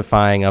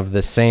quantifying of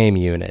the same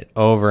unit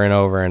over and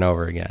over and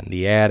over again,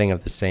 the adding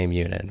of the same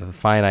unit. The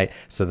finite,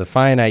 so the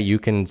finite, you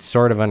can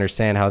sort of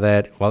understand how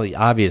that, well,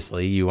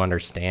 obviously you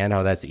understand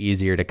how that's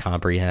easier to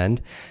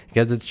comprehend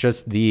because it's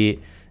just the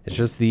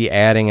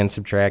adding and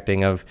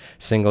subtracting of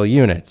single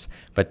units.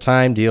 But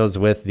time deals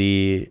with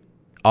the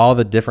all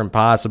the different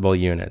possible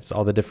units,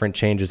 all the different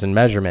changes in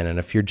measurement. And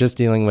if you're just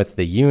dealing with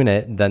the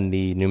unit, then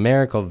the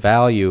numerical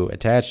value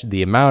attached to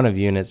the amount of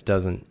units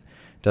doesn't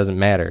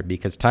matter,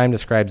 because time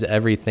describes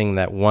everything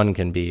that one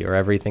can be, or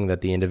everything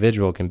that the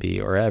individual can be,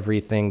 or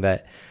everything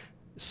that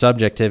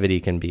subjectivity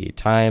can be.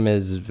 Time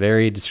is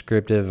very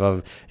descriptive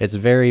of, it's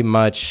very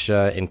much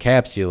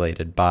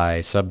encapsulated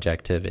by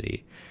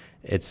subjectivity.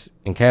 It's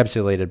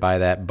encapsulated by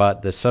that,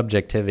 but the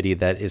subjectivity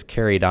that is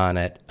carried on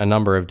at a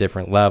number of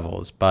different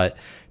levels. But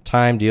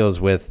time deals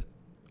with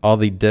all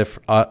the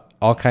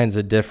all kinds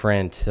of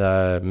different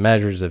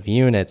measures of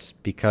units,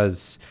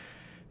 because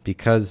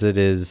it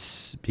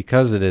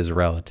is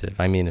relative.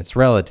 I mean, it's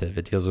relative.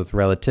 It deals with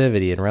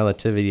relativity, and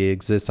relativity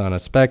exists on a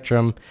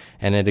spectrum,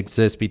 and it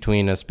exists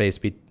between a space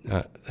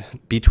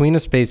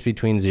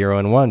between 0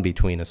 and 1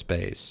 between a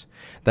space.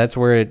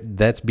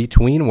 That's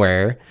between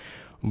where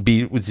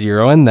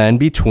 0 and then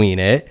between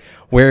it,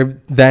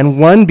 where then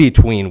 1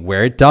 between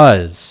where it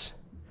does.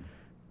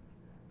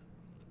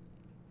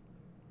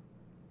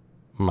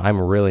 I'm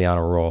really on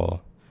a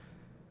roll.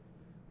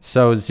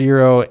 So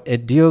 0,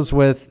 it deals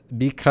with,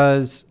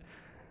 because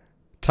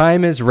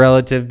time is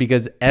relative,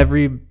 because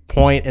every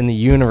point in the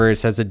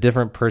universe has a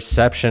different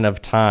perception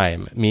of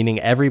time, meaning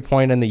every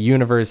point in the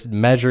universe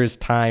measures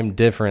time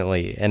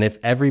differently. And if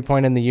every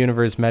point in the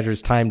universe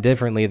measures time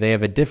differently, they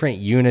have a different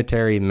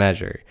unitary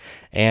measure.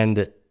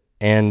 And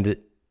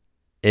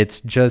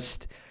it's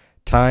just,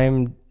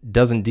 time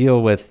doesn't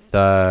deal with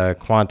the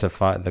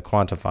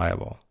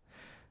quantifiable.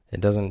 It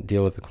doesn't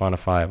deal with the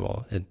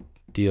quantifiable. It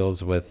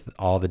deals with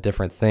all the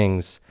different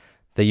things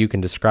that you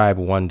can describe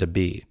one to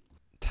be.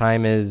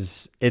 Time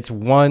is, it's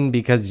one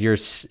because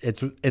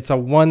it's a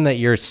one that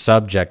you're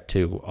subject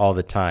to all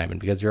the time, and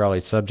because you're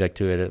always subject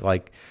to it,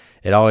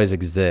 it always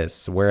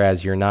exists.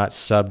 Whereas you're not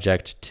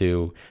subject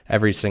to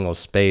every single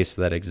space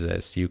that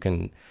exists. You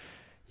can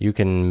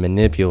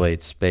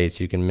manipulate space.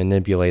 You can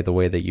manipulate the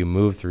way that you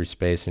move through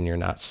space, and you're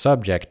not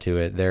subject to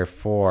it.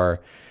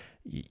 Therefore,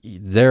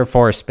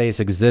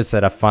 space exists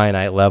at a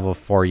finite level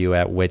for you,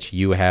 at which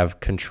you have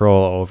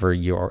control over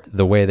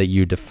the way that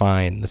you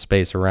define the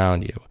space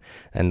around you,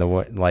 and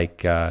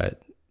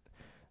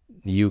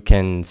you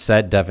can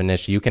set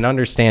definition. You can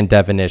understand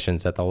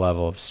definitions at the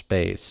level of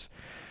space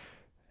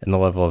and the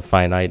level of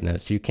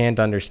finiteness. You can't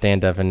understand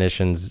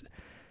definitions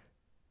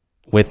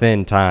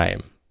within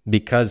time,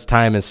 because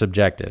time is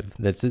subjective.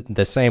 That's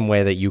the same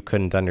way that you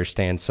couldn't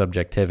understand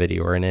subjectivity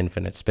or an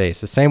infinite space.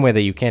 The same way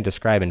that you can't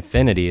describe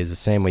infinity is the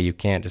same way you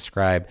can't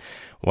describe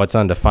what's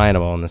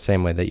undefinable, in the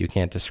same way that you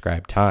can't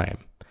describe time.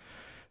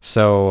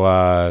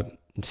 So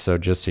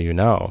just so you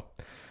know.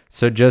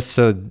 So just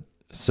so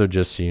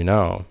you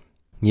know.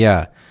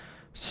 Yeah.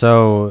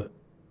 So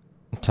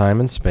time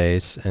and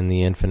space, and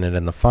the infinite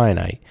and the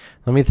finite.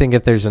 Let me think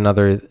if there's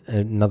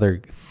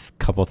another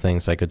couple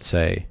things I could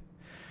say.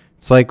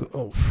 It's like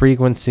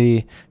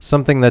frequency,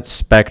 something that's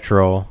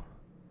spectral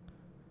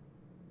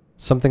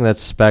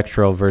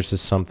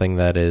versus something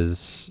that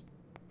is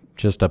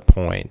just a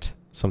point,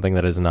 something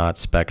that is not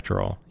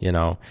spectral,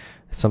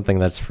 something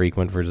that's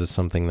frequent versus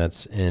something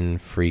that's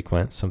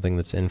infrequent, something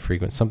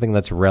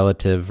that's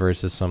relative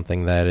versus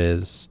something that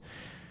is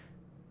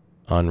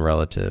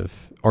unrelative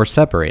or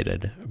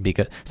separated,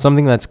 because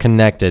something that's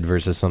connected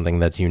versus something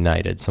that's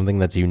united. Something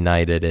that's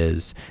united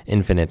is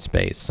infinite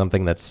space.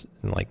 Something that's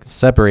like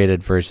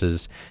separated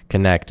versus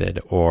connected,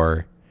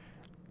 or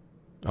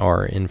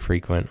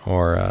infrequent,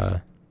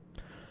 or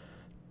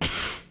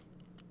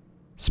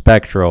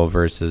spectral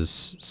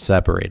versus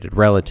separated,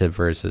 relative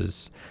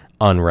versus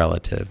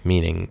unrelative,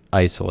 meaning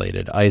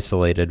isolated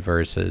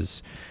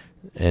versus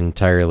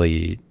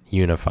entirely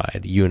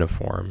unified,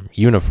 uniform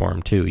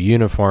too,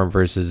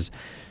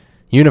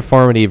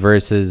 uniformity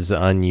versus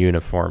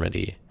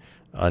ununiformity,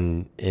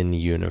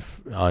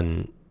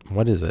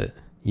 what is it?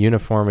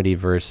 Uniformity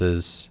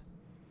versus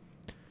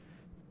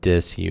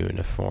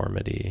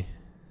disunity.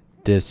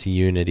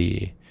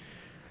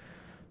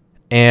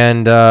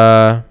 And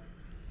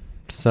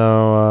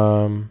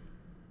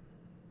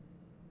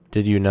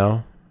did you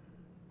know?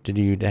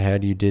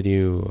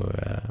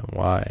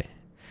 Why?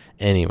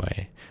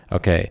 Anyway,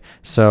 okay.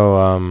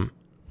 So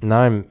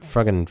now I'm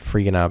fucking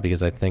freaking out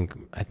because I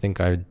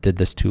think I did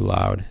this too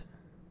loud.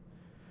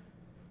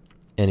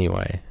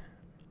 Anyway,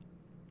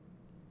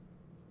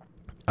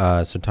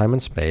 so time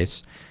and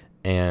space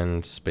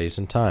and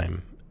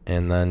time,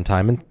 and then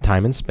time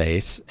and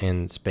space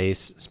and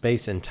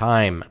space and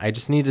time. I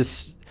just need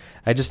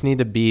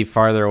to be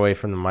farther away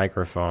from the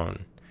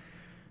microphone.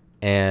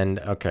 And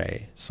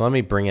okay, so let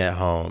me bring it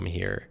home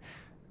here.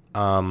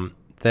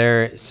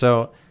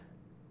 So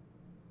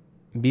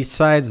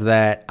besides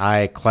that,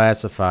 I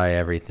classify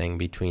everything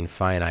between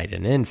finite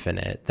and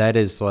infinite.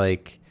 That's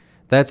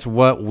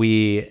what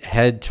we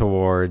head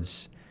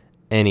towards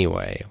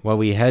anyway. What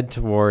we head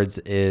towards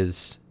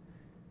is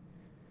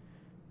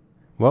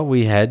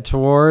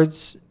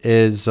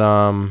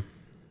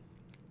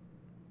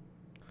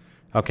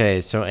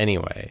okay, so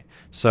anyway.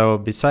 So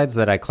besides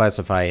that, I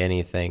classify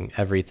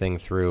everything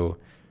through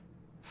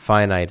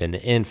finite and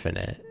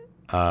infinite.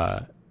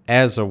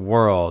 as a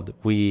world,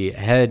 we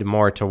head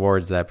more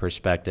towards that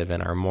perspective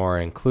and are more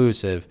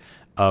inclusive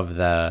of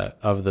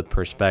the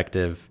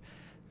perspective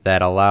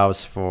that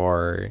allows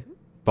for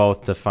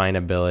both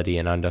definability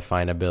and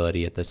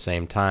undefinability at the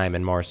same time,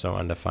 and more so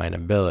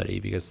undefinability,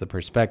 because the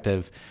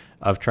perspective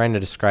of trying to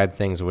describe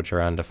things which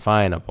are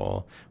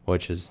undefinable,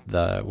 which is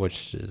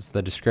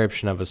the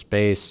description of a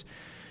space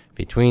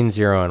between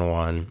 0 and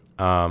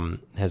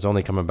 1, has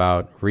only come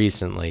about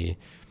recently.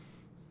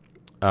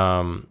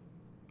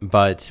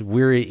 But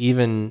we're,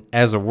 even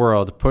as a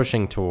world,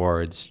 pushing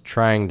towards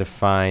trying to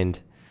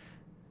find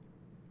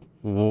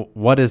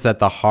what is at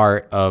the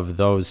heart of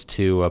those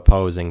two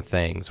opposing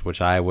things, which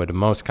I would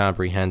most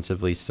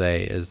comprehensively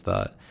say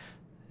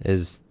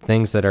is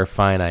things that are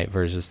finite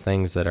versus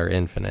things that are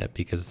infinite,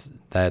 because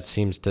that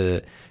seems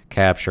to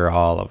capture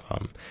all of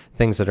them.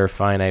 Things that are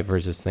finite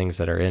versus things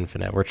that are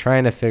infinite. We're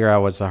trying to figure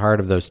out what's the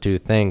heart of those two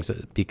things,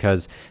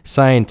 because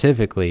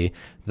scientifically,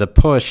 the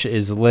push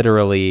is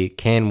literally,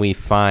 can we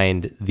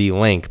find the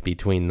link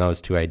between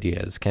those two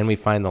ideas? Can we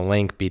find the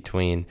link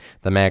between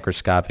the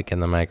macroscopic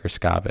and the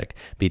microscopic,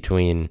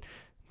 between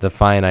the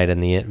finite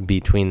and the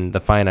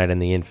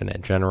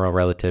infinite? General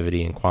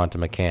relativity and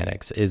quantum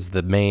mechanics is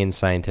the main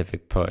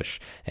scientific push,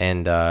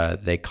 and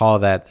they call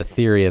that the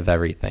theory of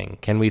everything.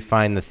 Can we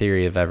find the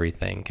theory of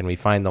everything? Can we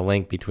find the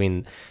link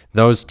between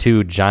those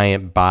two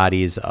giant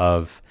bodies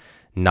of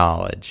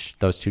knowledge,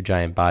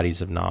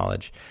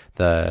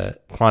 the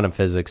quantum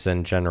physics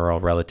and general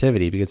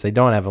relativity, because they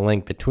don't have a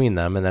link between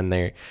them, and then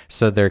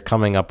they're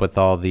coming up with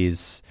all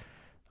these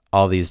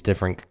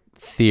different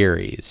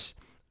theories.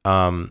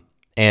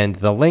 And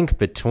the link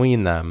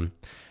between them,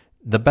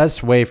 the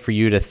best way for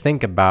you to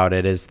think about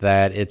it is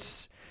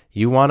that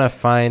you want to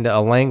find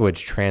a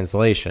language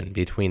translation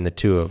between the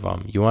two of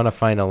them. You want to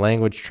find a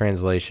language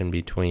translation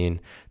between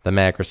the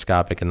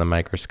macroscopic and the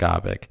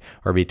microscopic,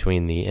 or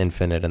between the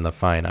infinite and the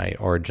finite,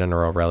 or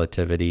general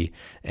relativity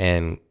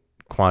and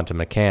quantum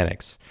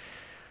mechanics.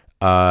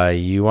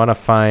 You want to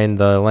find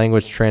the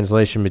language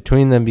translation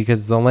between them,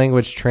 because the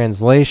language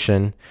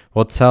translation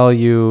will tell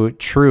you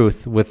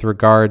truth with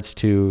regard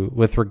to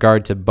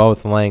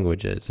both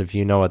languages. If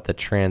you know what the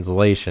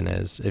translation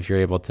is, if you're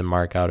able to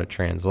mark out a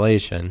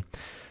translation,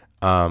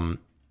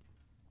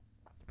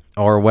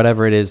 or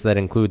whatever it is that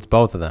includes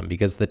both of them,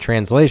 because the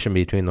translation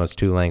between those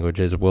two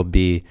languages will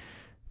be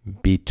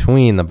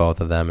between the both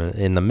of them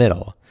in the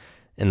middle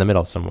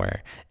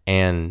somewhere.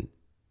 And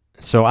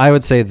so I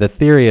would say the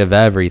theory of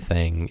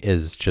everything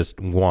is just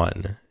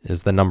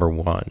the number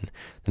one.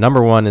 The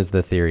number one is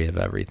the theory of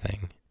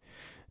everything,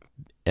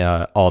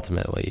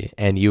 ultimately.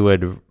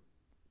 And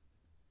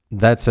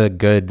that's a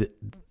good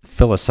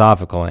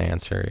philosophical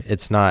answer.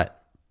 It's not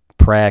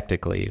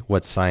practically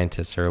what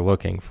scientists are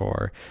looking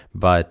for,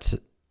 but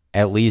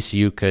at least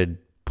you could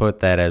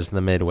put that as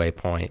the midway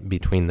point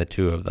between the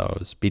two of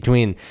those,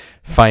 between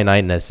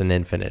finiteness and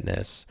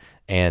infiniteness,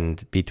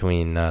 and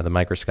between the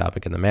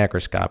microscopic and the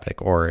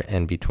macroscopic,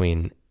 and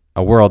between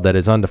a world that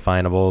is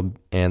undefinable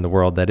and the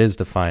world that is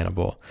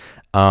definable.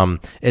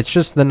 It's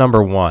just the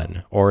number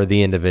one, or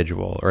the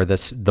individual, or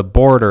the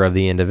border of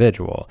the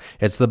individual.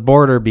 It's the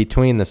border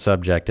between the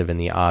subjective and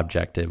the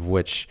objective,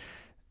 which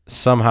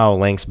somehow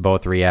links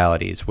both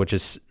realities, which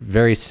is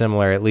very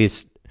similar, at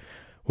least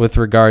with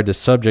regard to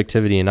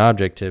subjectivity and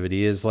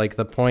objectivity, is like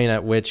the point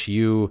at which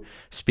you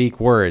speak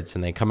words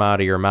and they come out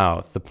of your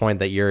mouth. The point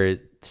that your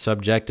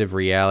subjective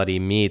reality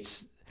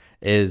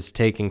is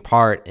taking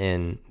part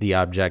in the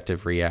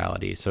objective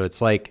reality. So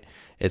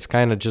it's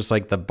kind of just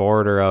like the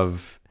border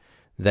of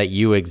that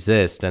you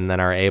exist and then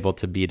are able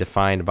to be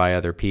defined by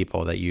other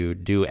people, that you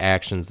do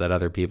actions that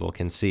other people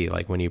can see.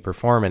 Like when you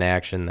perform an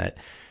action that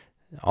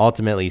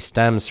ultimately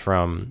stems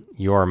from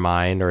your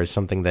mind, or is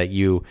something that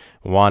you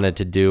wanted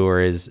to do, or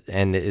is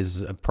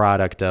a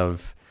product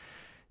of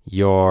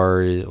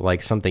your,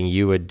 like something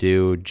you would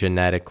do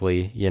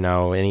genetically,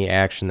 any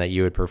action that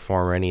you would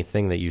perform, or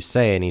anything that you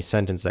say, any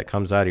sentence that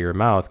comes out of your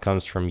mouth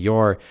comes from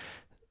your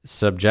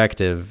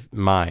subjective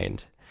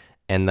mind,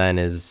 and then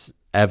is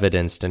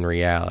evidenced in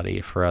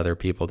reality for other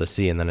people to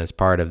see, and then is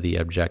part of the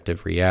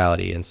objective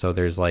reality. And so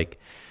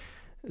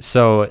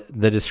so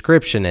the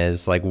description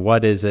is like,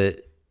 what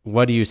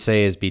do you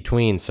say is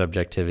between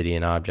subjectivity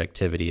and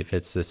objectivity? If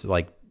it's this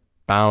like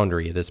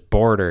boundary, this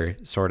border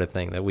sort of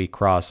thing that we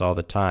cross all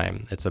the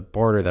time. It's a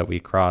border that we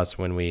cross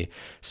when we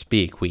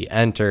speak. We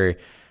enter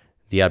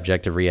the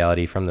objective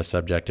reality from the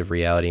subjective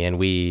reality, and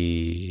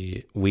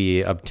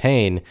we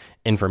obtain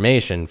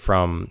information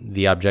from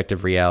the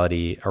objective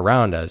reality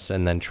around us,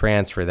 and then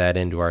transfer that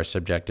into our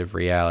subjective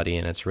reality.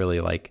 And it's really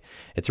like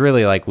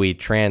we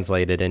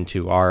translate it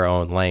into our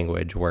own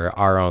language, where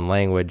our own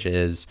language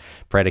is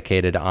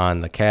predicated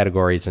on the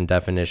categories and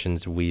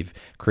definitions we've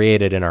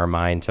created in our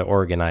mind to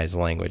organize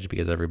language,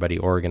 because everybody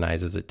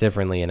organizes it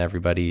differently, and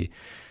everybody,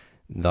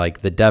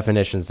 like, the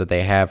definitions that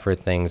they have for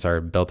things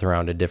are built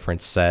around a different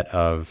set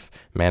of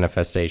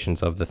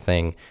manifestations of the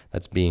thing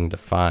that's being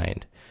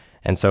defined.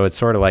 And so it's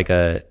sort of like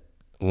a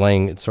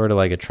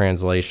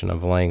translation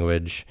of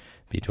language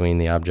between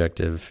the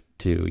objective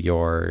to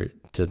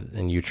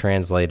and you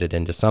translate it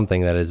into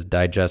something that is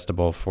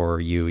digestible for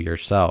you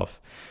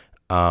yourself.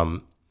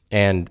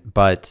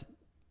 But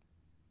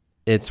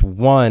it's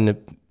one.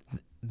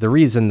 The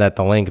reason that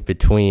the link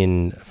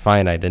between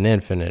finite and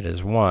infinite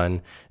is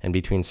one, and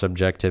between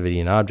subjectivity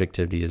and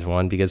objectivity is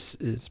one, because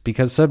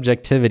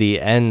subjectivity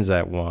ends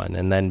at one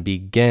and then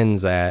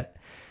begins at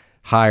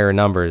higher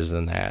numbers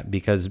than that.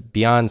 Because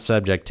beyond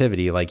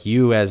subjectivity, like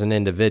you as an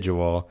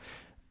individual,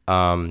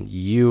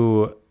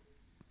 whatever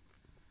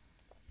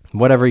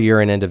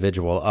you're an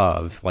individual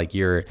of, like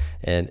you're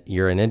an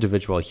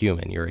individual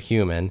human, you're a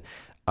human.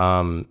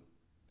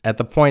 At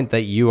the point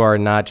that you are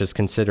not just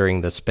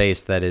considering the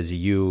space that is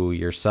you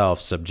yourself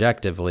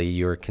subjectively,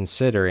 you're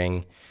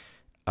considering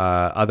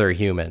other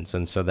humans.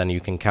 And so then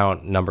you can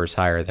count numbers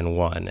higher than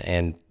one.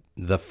 And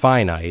the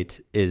finite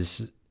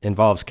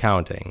involves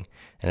counting,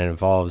 and it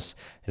involves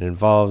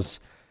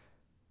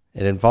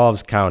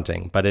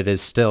counting, but it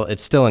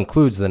still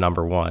includes the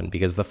number one,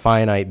 because the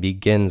finite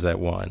begins at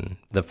one.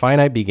 The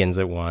finite begins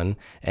at one,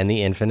 and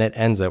the infinite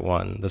ends at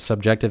one. The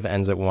subjective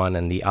ends at one,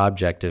 and the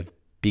objective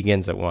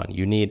begins at one.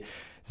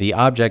 The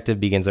objective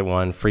begins at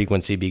one,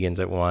 frequency begins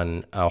at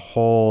one, a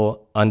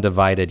whole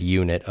undivided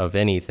unit of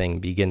anything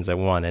begins at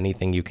one.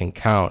 Anything you can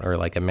count, or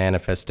like a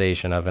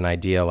manifestation of an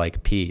idea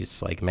like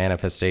peace, like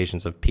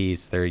manifestations of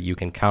peace, there you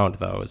can count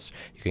those.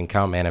 You can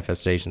count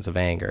manifestations of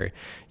anger.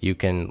 You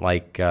can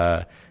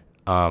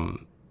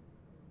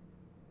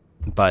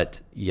but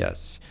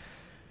yes.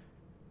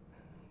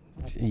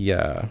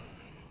 Yeah.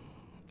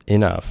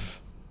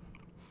 Enough.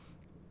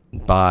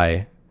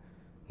 Bye.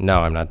 No,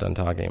 I'm not done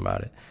talking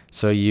about it.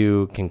 So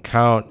you can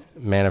count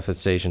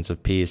manifestations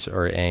of peace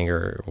or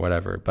anger or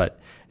whatever,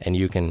 and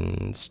you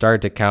can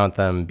start to count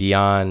them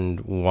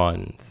beyond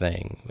one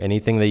thing.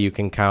 Anything that you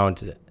can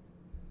count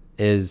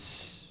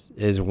is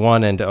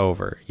one and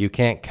over. You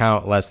can't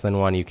count less than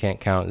one. You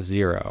can't count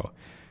zero.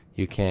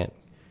 You can't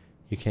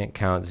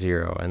count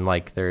zero. And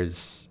like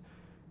it's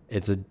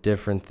a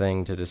different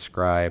thing to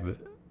describe.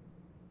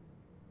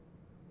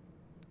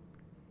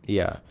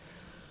 Yeah.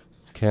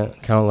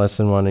 Can't count less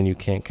than one, and you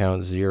can't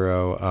count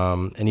zero.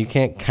 And you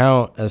can't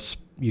count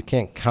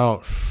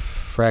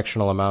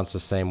fractional amounts the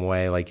same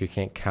way. Like you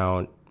can't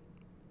count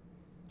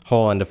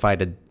whole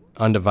undivided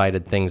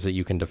things that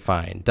you can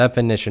define.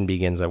 Definition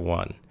begins at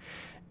one,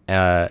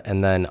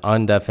 and then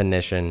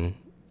undefinition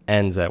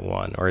ends at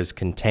one, or is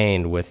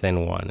contained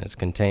within one. It's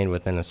contained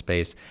within a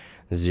space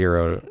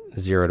 0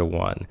 to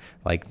 1,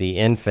 like the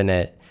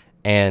infinite.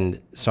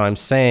 And so I'm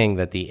saying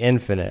that the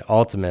infinite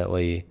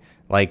ultimately,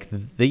 like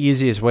the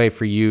easiest way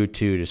for you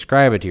to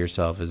describe it to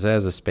yourself is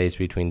as a space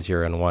between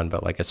 0 and 1,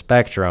 but like a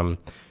spectrum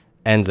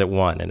ends at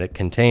 1, and it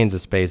contains a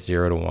space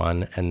 0 to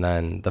 1, and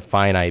then the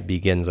finite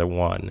begins at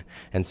 1.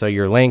 And so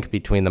your link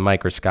between the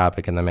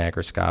microscopic and the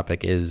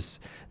macroscopic is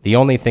the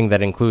only thing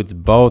that includes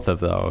both of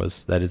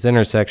those, that is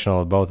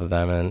intersectional of both of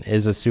them, and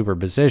is a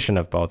superposition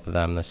of both of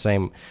them, in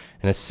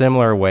a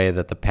similar way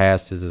that the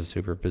past is a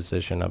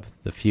superposition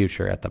of the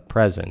future at the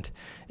present.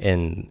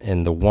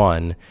 In the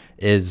one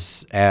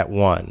is at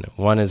one.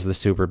 One is the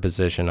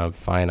superposition of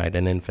finite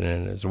and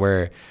infinite. It's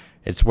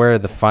where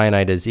the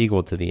finite is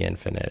equal to the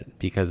infinite,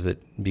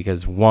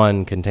 because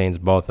one contains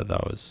both of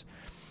those.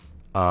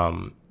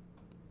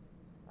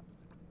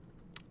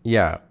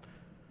 Yeah.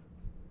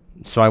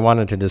 So I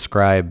wanted to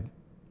describe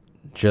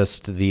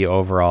just the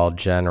overall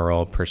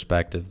general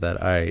perspective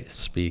that I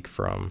speak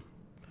from.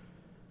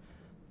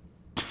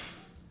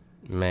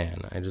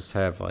 Man, I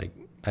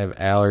have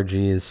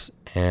allergies,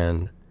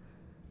 and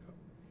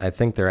I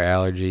think they're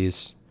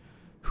allergies.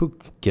 Who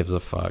gives a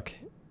fuck?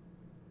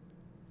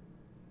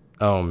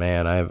 Oh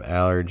man, I have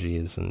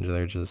allergies, and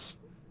they're just...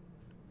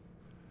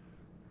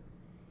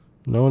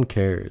 No one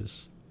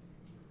cares.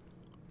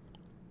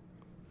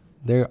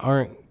 They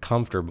aren't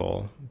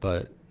comfortable,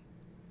 but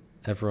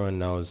everyone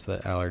knows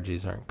that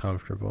allergies aren't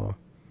comfortable.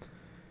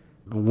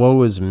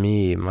 Woe is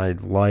me. My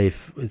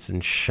life is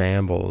in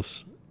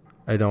shambles.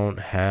 I don't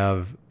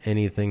have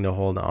anything to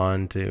hold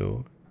on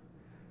to.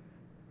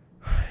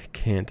 I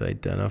can't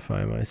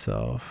identify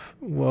myself.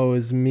 Woe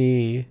is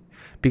me.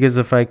 Because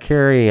if I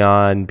carry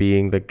on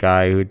being the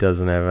guy who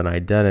doesn't have an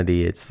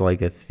identity, it's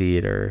like a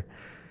theater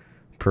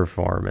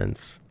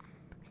performance.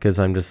 Because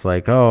I'm just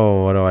like,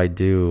 oh, what do I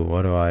do?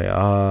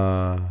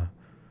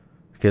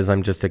 Because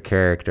I'm just a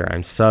character.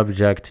 I'm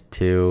subject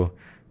to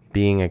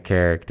being a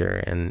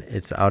character, and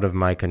it's out of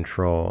my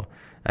control.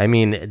 I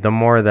mean, the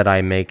more that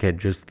I make it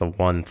just the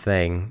one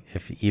thing,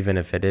 even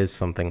if it is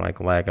something like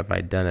lack of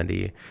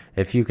identity,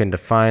 if you can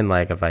define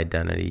lack of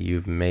identity,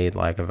 you've made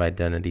lack of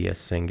identity a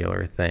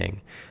singular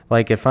thing.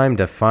 Like if I'm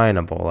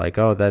definable, like,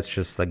 oh, that's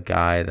just the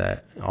guy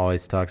that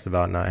always talks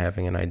about not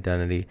having an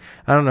identity.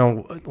 I don't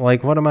know,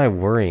 like, what am I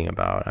worrying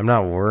about? I'm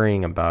not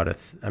worrying about it.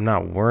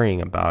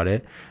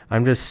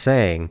 I'm just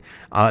saying,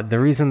 the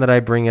reason that I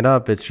bring it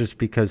up, it's just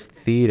because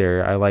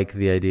theater, I like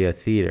the idea of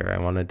theater. I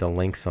wanted to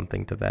link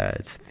something to that.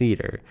 It's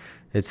theater.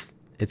 It's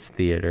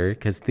theater,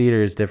 because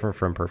theater is different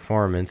from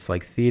performance.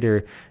 Like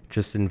theater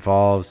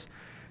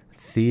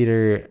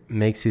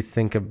makes you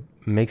think of,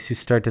 makes you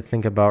start to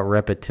think about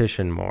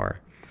repetition more.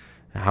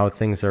 How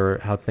things are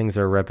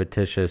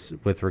repetitious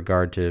with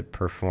regard to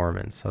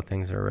performance. How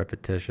things are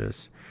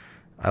repetitious.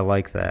 I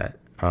like that.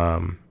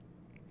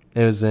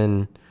 It was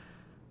in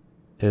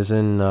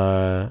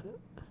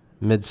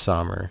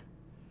Midsummer,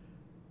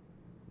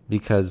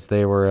 because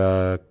they were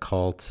a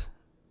cult.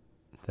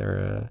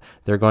 They're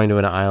going to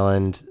an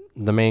island.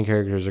 The main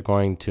characters are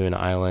going to an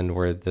island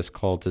where this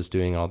cult is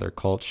doing all their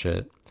cult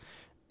shit,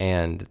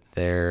 and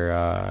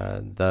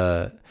they're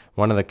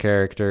one of the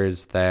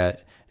characters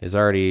that is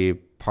already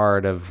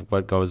part of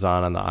what goes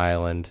on the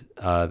island,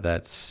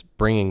 that's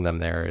bringing them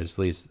there, is at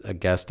least a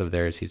guest of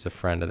theirs. He's a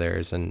friend of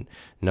theirs and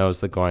knows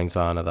the goings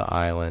on of the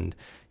island.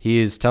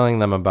 He's telling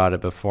them about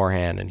it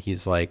beforehand, and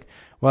he's like,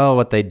 well,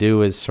 what they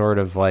do is sort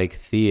of like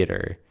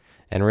theater.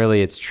 And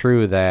really, it's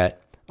true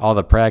that all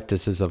the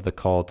practices of the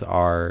cult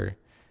are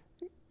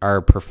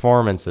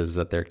performances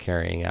that they're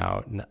carrying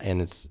out,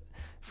 and it's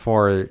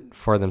for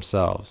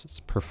themselves. It's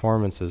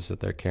performances that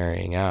they're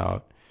carrying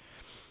out,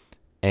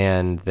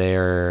 and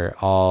they're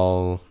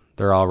all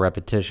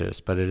repetitious,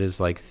 but it is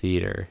like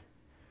theater.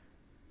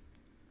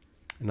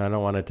 And I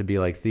don't want it to be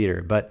like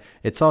theater, but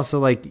it's also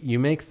like you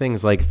make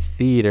things like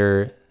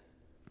theater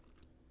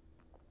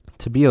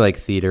to be like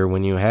theater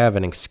when you have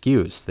an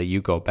excuse that you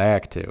go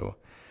back to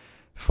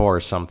for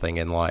something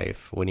in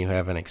life. When you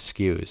have an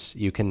excuse,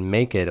 you can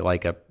make it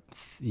like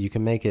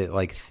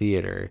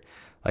theater.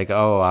 Like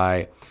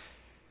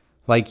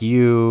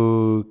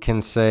you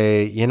can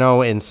say,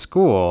 in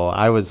school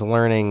I was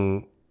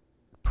learning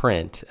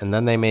print, and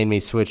then they made me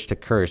switch to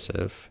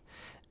cursive,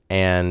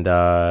 and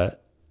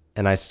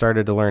I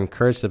started to learn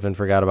cursive and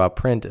forgot about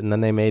print, and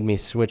then they made me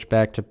switch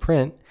back to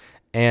print,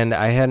 and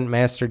I hadn't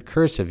mastered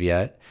cursive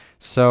yet,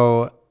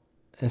 so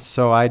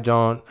I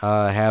don't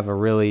have a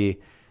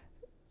really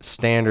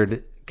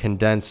standard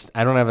condensed.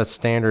 I don't have a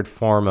standard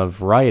form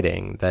of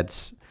writing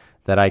that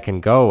I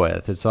can go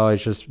with. It's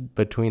always just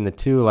between the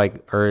two,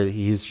 or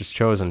he's just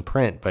chosen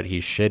print, but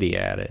he's shitty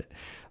at it.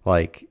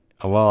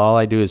 Well, all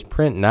I do is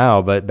print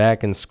now, but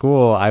back in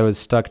school, I was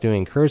stuck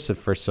doing cursive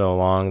for so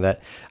long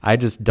that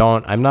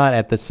I'm not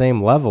at the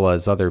same level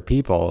as other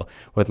people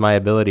with my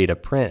ability to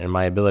print and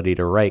my ability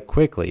to write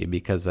quickly,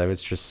 because I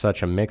was just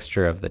such a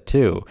mixture of the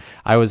two.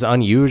 I was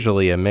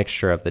unusually a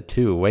mixture of the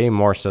two, way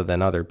more so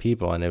than other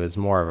people, and it was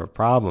more of a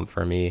problem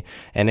for me,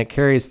 and it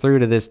carries through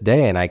to this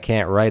day, and I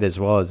can't write as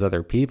well as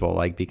other people,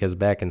 because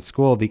back in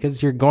school,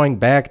 because you're going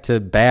back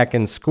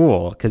in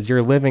school, because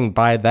you're living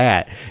by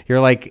that.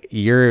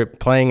 You're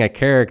playing a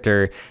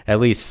character,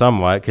 at least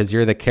somewhat, because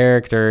you're the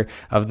character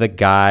of the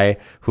guy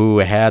who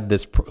has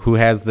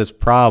this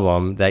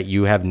problem that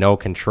you have no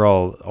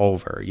control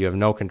over. You have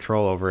no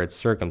control over its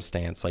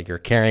circumstance. You're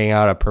carrying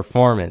out a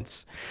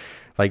performance.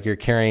 And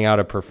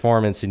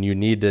you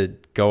need to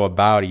go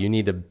about it. You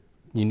need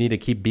to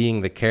keep being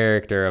the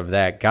character of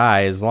that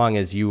guy, as long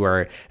as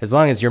you're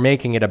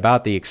making it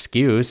about the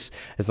excuse,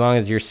 as long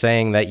as you're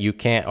saying that you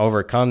can't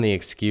overcome the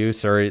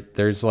excuse, or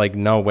there's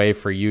no way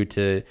for you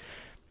to.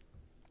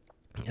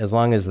 As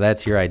long as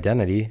that's your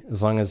identity,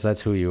 as long as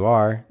that's who you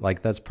are,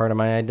 that's part of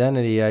my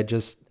identity, I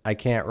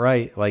can't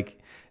write.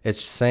 It's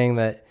just saying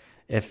that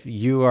if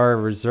you are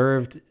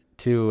reserved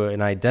to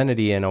an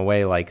identity in a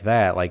way like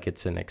that,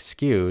 it's an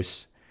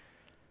excuse,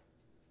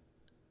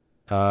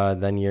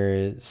 then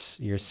you're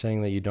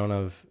saying that you don't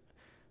have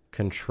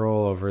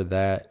control over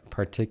that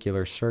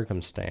particular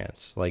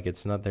circumstance.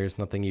 There's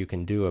nothing you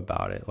can do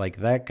about it.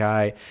 That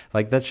guy,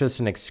 that's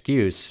just an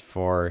excuse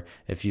for,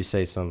 if you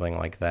say something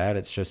like that,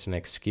 it's just an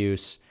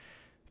excuse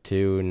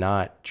to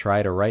not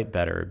try to write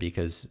better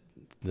because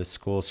the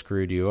school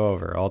screwed you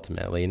over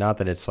ultimately. Not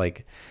that it's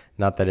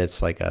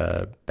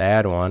a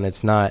bad one.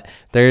 It's not.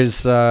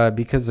 Because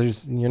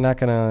you're not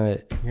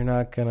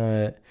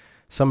gonna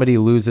somebody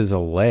loses a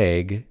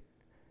leg.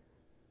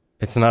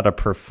 It's not a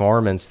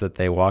performance that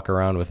they walk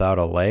around without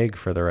a leg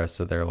for the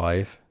rest of their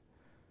life.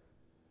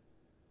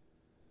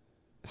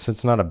 So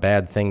it's not a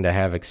bad thing to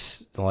have,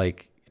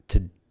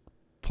 to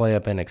play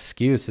up an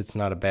excuse. It's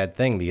not a bad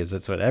thing because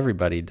that's what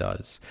everybody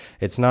does.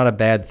 It's not a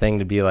bad thing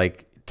to be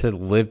to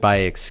live by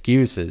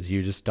excuses.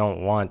 You just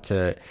don't want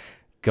to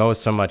go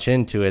so much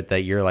into it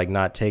that you're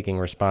not taking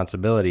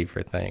responsibility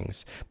for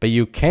things. But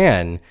you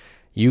can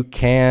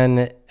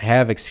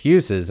have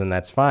excuses, and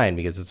that's fine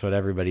because it's what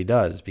everybody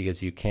does,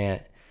 because you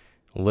can't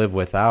live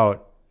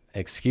without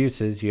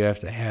excuses. You have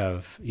to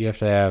have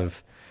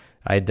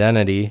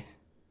identity,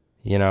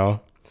 you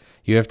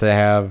have to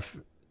have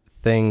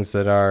things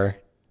that are,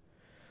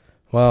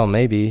 well,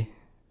 maybe,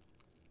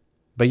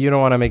 but you don't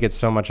want to make it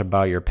so much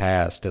about your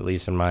past, at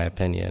least in my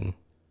opinion,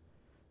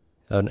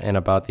 and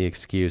about the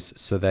excuse,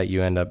 so that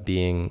you end up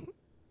being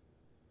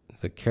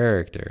the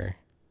character.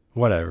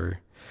 Whatever.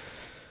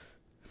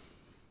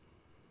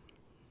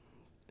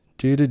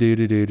 Do do do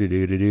do do do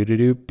do do do do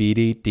do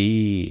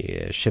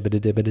BDD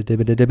shibida dibida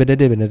dibida dibida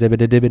dibida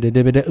dibida dibida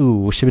dibida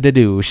ooh shibida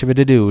do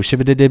shibida do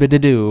shibida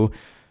dibida do.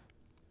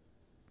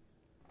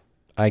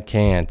 I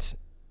can't.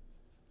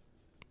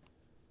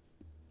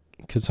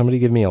 Could somebody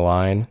give me a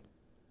line?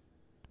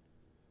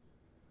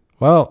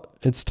 Well,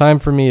 it's time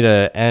for me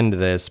to end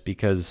this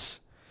because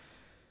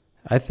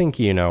I think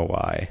you know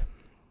why.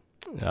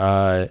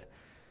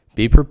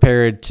 Be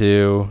prepared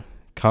to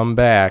come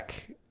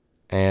back,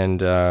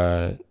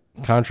 and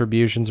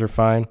contributions are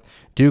fine.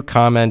 Do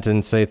comment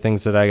and say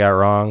things that I got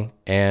wrong,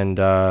 and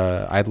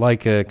I'd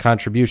like a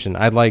contribution.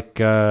 I'd like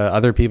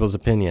other people's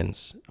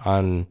opinions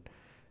on.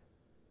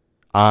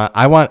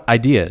 I want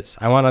ideas.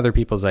 I want other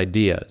people's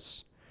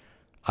ideas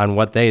on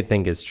what they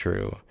think is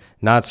true.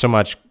 Not so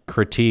much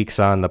critiques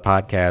on the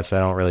podcast. I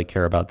don't really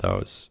care about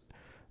those.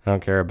 I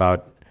don't care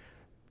about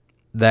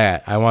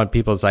that. I want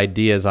people's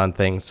ideas on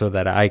things so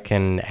that I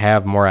can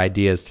have more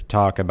ideas to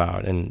talk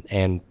about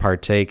and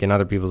partake in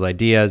other people's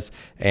ideas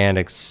and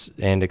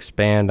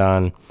expand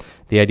on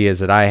the ideas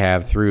that I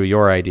have through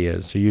your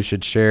ideas. So you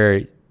should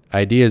share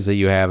ideas that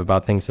you have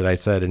about things that I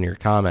said in your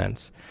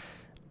comments,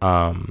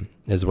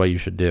 is what you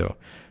should do.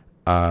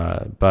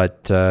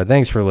 But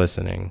thanks for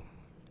listening,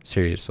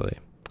 seriously.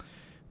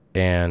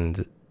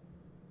 And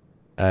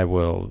I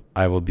will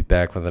be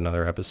back with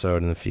another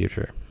episode in the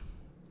future.